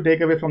viewers to take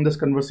away from this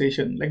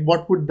conversation, like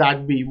what would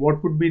that be?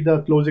 What would be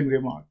the closing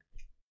remark?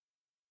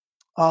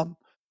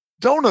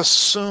 Don't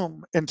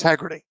assume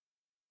integrity.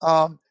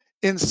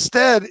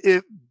 Instead,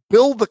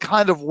 build the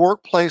kind of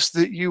workplace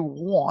that you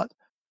want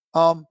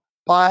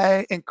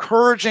by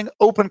encouraging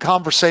open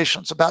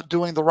conversations about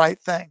doing the right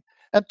thing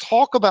and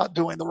talk about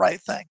doing the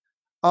right thing.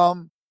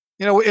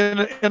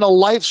 In a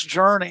life's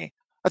journey,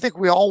 I think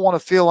we all want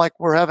to feel like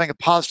we're having a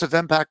positive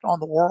impact on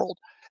the world.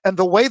 And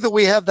the way that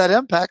we have that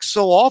impact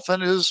so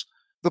often is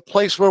the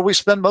place where we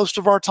spend most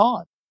of our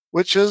time,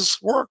 which is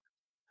work.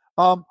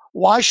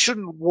 Why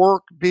shouldn't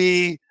work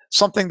be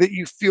something that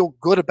you feel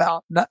good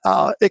about?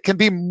 It can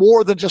be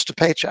more than just a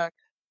paycheck.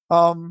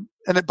 I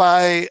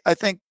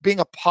think, being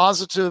a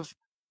positive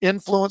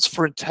influence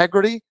for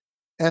integrity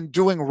and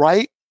doing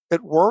right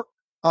at work,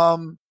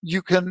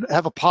 you can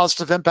have a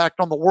positive impact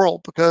on the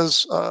world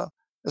because,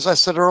 as I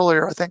said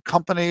earlier, I think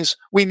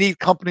we need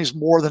companies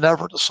more than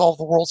ever to solve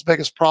the world's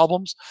biggest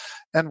problems.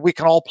 And we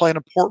can all play an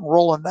important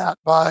role in that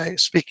by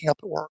speaking up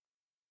at work.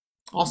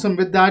 Awesome.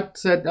 With that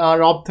said,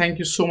 Rob, thank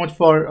you so much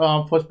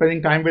for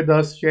spending time with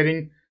us,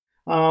 sharing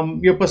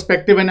your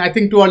perspective. And I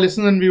think to our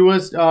listeners and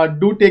viewers,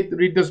 do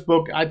read this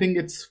book. I think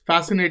it's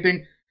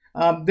fascinating.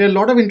 There are a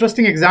lot of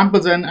interesting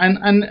examples.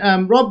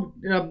 And Rob,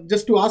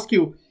 just to ask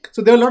you,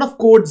 so there are a lot of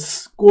code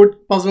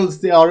puzzles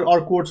there,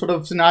 or code sort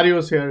of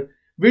scenarios here.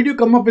 Where do you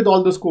come up with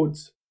all those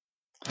codes?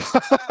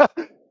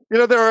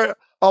 There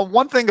are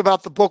one thing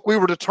about the book. We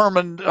were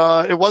determined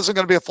it wasn't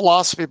going to be a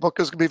philosophy book.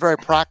 It was going to be very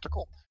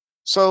practical.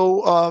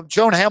 So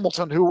Joan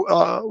Hamilton, who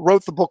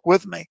wrote the book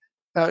with me,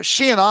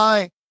 she and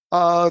I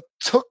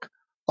took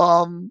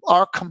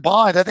our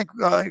combined, I think,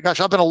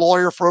 I've been a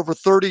lawyer for over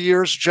 30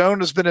 years. Joan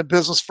has been in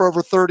business for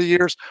over 30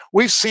 years.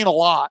 We've seen a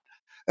lot.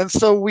 And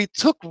so we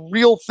took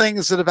real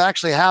things that have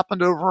actually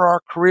happened over our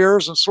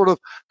careers and sort of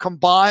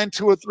combined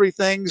 2 or 3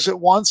 things at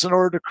once in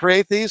order to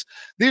create these.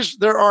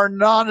 There are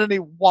not any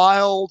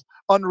wild,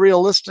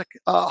 unrealistic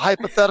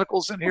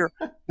hypotheticals in here.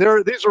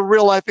 These are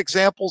real life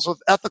examples of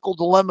ethical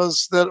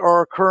dilemmas that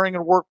are occurring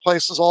in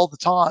workplaces all the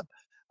time.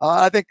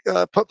 I think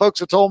folks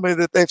have told me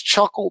that they've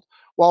chuckled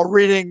while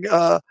reading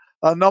a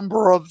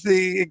number of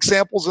the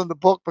examples in the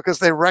book because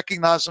they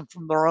recognize them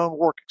from their own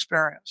work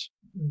experience.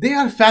 They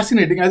are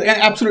fascinating.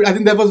 Absolutely. I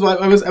think that was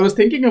what I was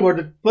thinking about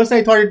it. First,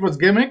 I thought it was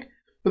gimmick,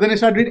 but then I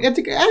started reading. I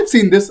think I've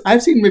seen this.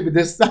 I've seen maybe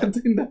this. I've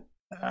seen that.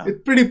 Yeah.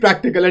 It's pretty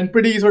practical and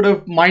pretty sort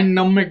of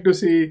mind-numbing to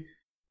see,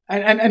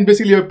 and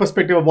basically your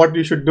perspective of what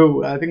you should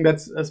do. I think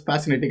that's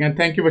fascinating, and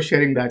thank you for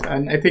sharing that.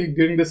 And I think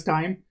during this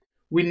time,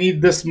 we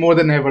need this more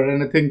than ever.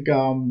 And I think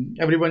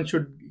everyone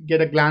should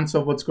get a glance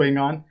of what's going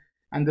on,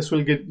 and this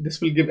will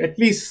give at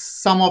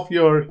least some of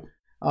your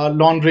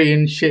laundry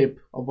in shape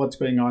of what's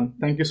going on.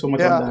 Thank you so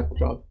much on that,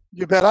 Rob.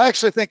 You bet. I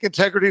actually think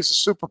integrity is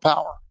a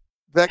superpower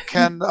that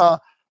can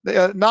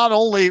not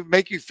only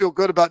make you feel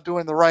good about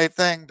doing the right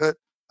thing, but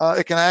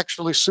it can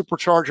actually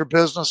supercharge your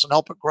business and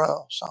help it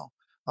grow. So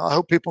I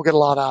hope people get a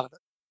lot out of it.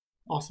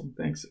 Awesome.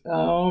 Thanks.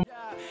 I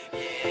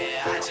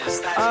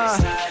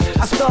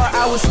thought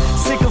I was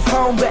sick of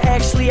home, but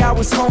actually I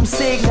was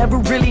homesick. Never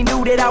really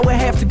knew that I would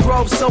have to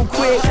grow up so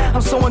quick.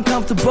 I'm so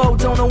uncomfortable,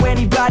 don't know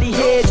anybody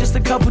here. Just a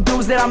couple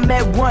dudes that I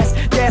met once,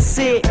 that's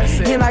it.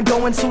 And I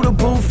go into the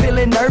booth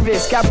feeling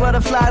nervous. Got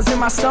butterflies in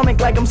my stomach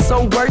like I'm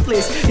so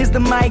worthless. Is the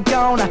mic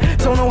on? I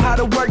don't know how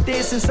to work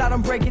this. Inside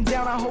I'm breaking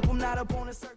down, I hope I'm not up on the surface.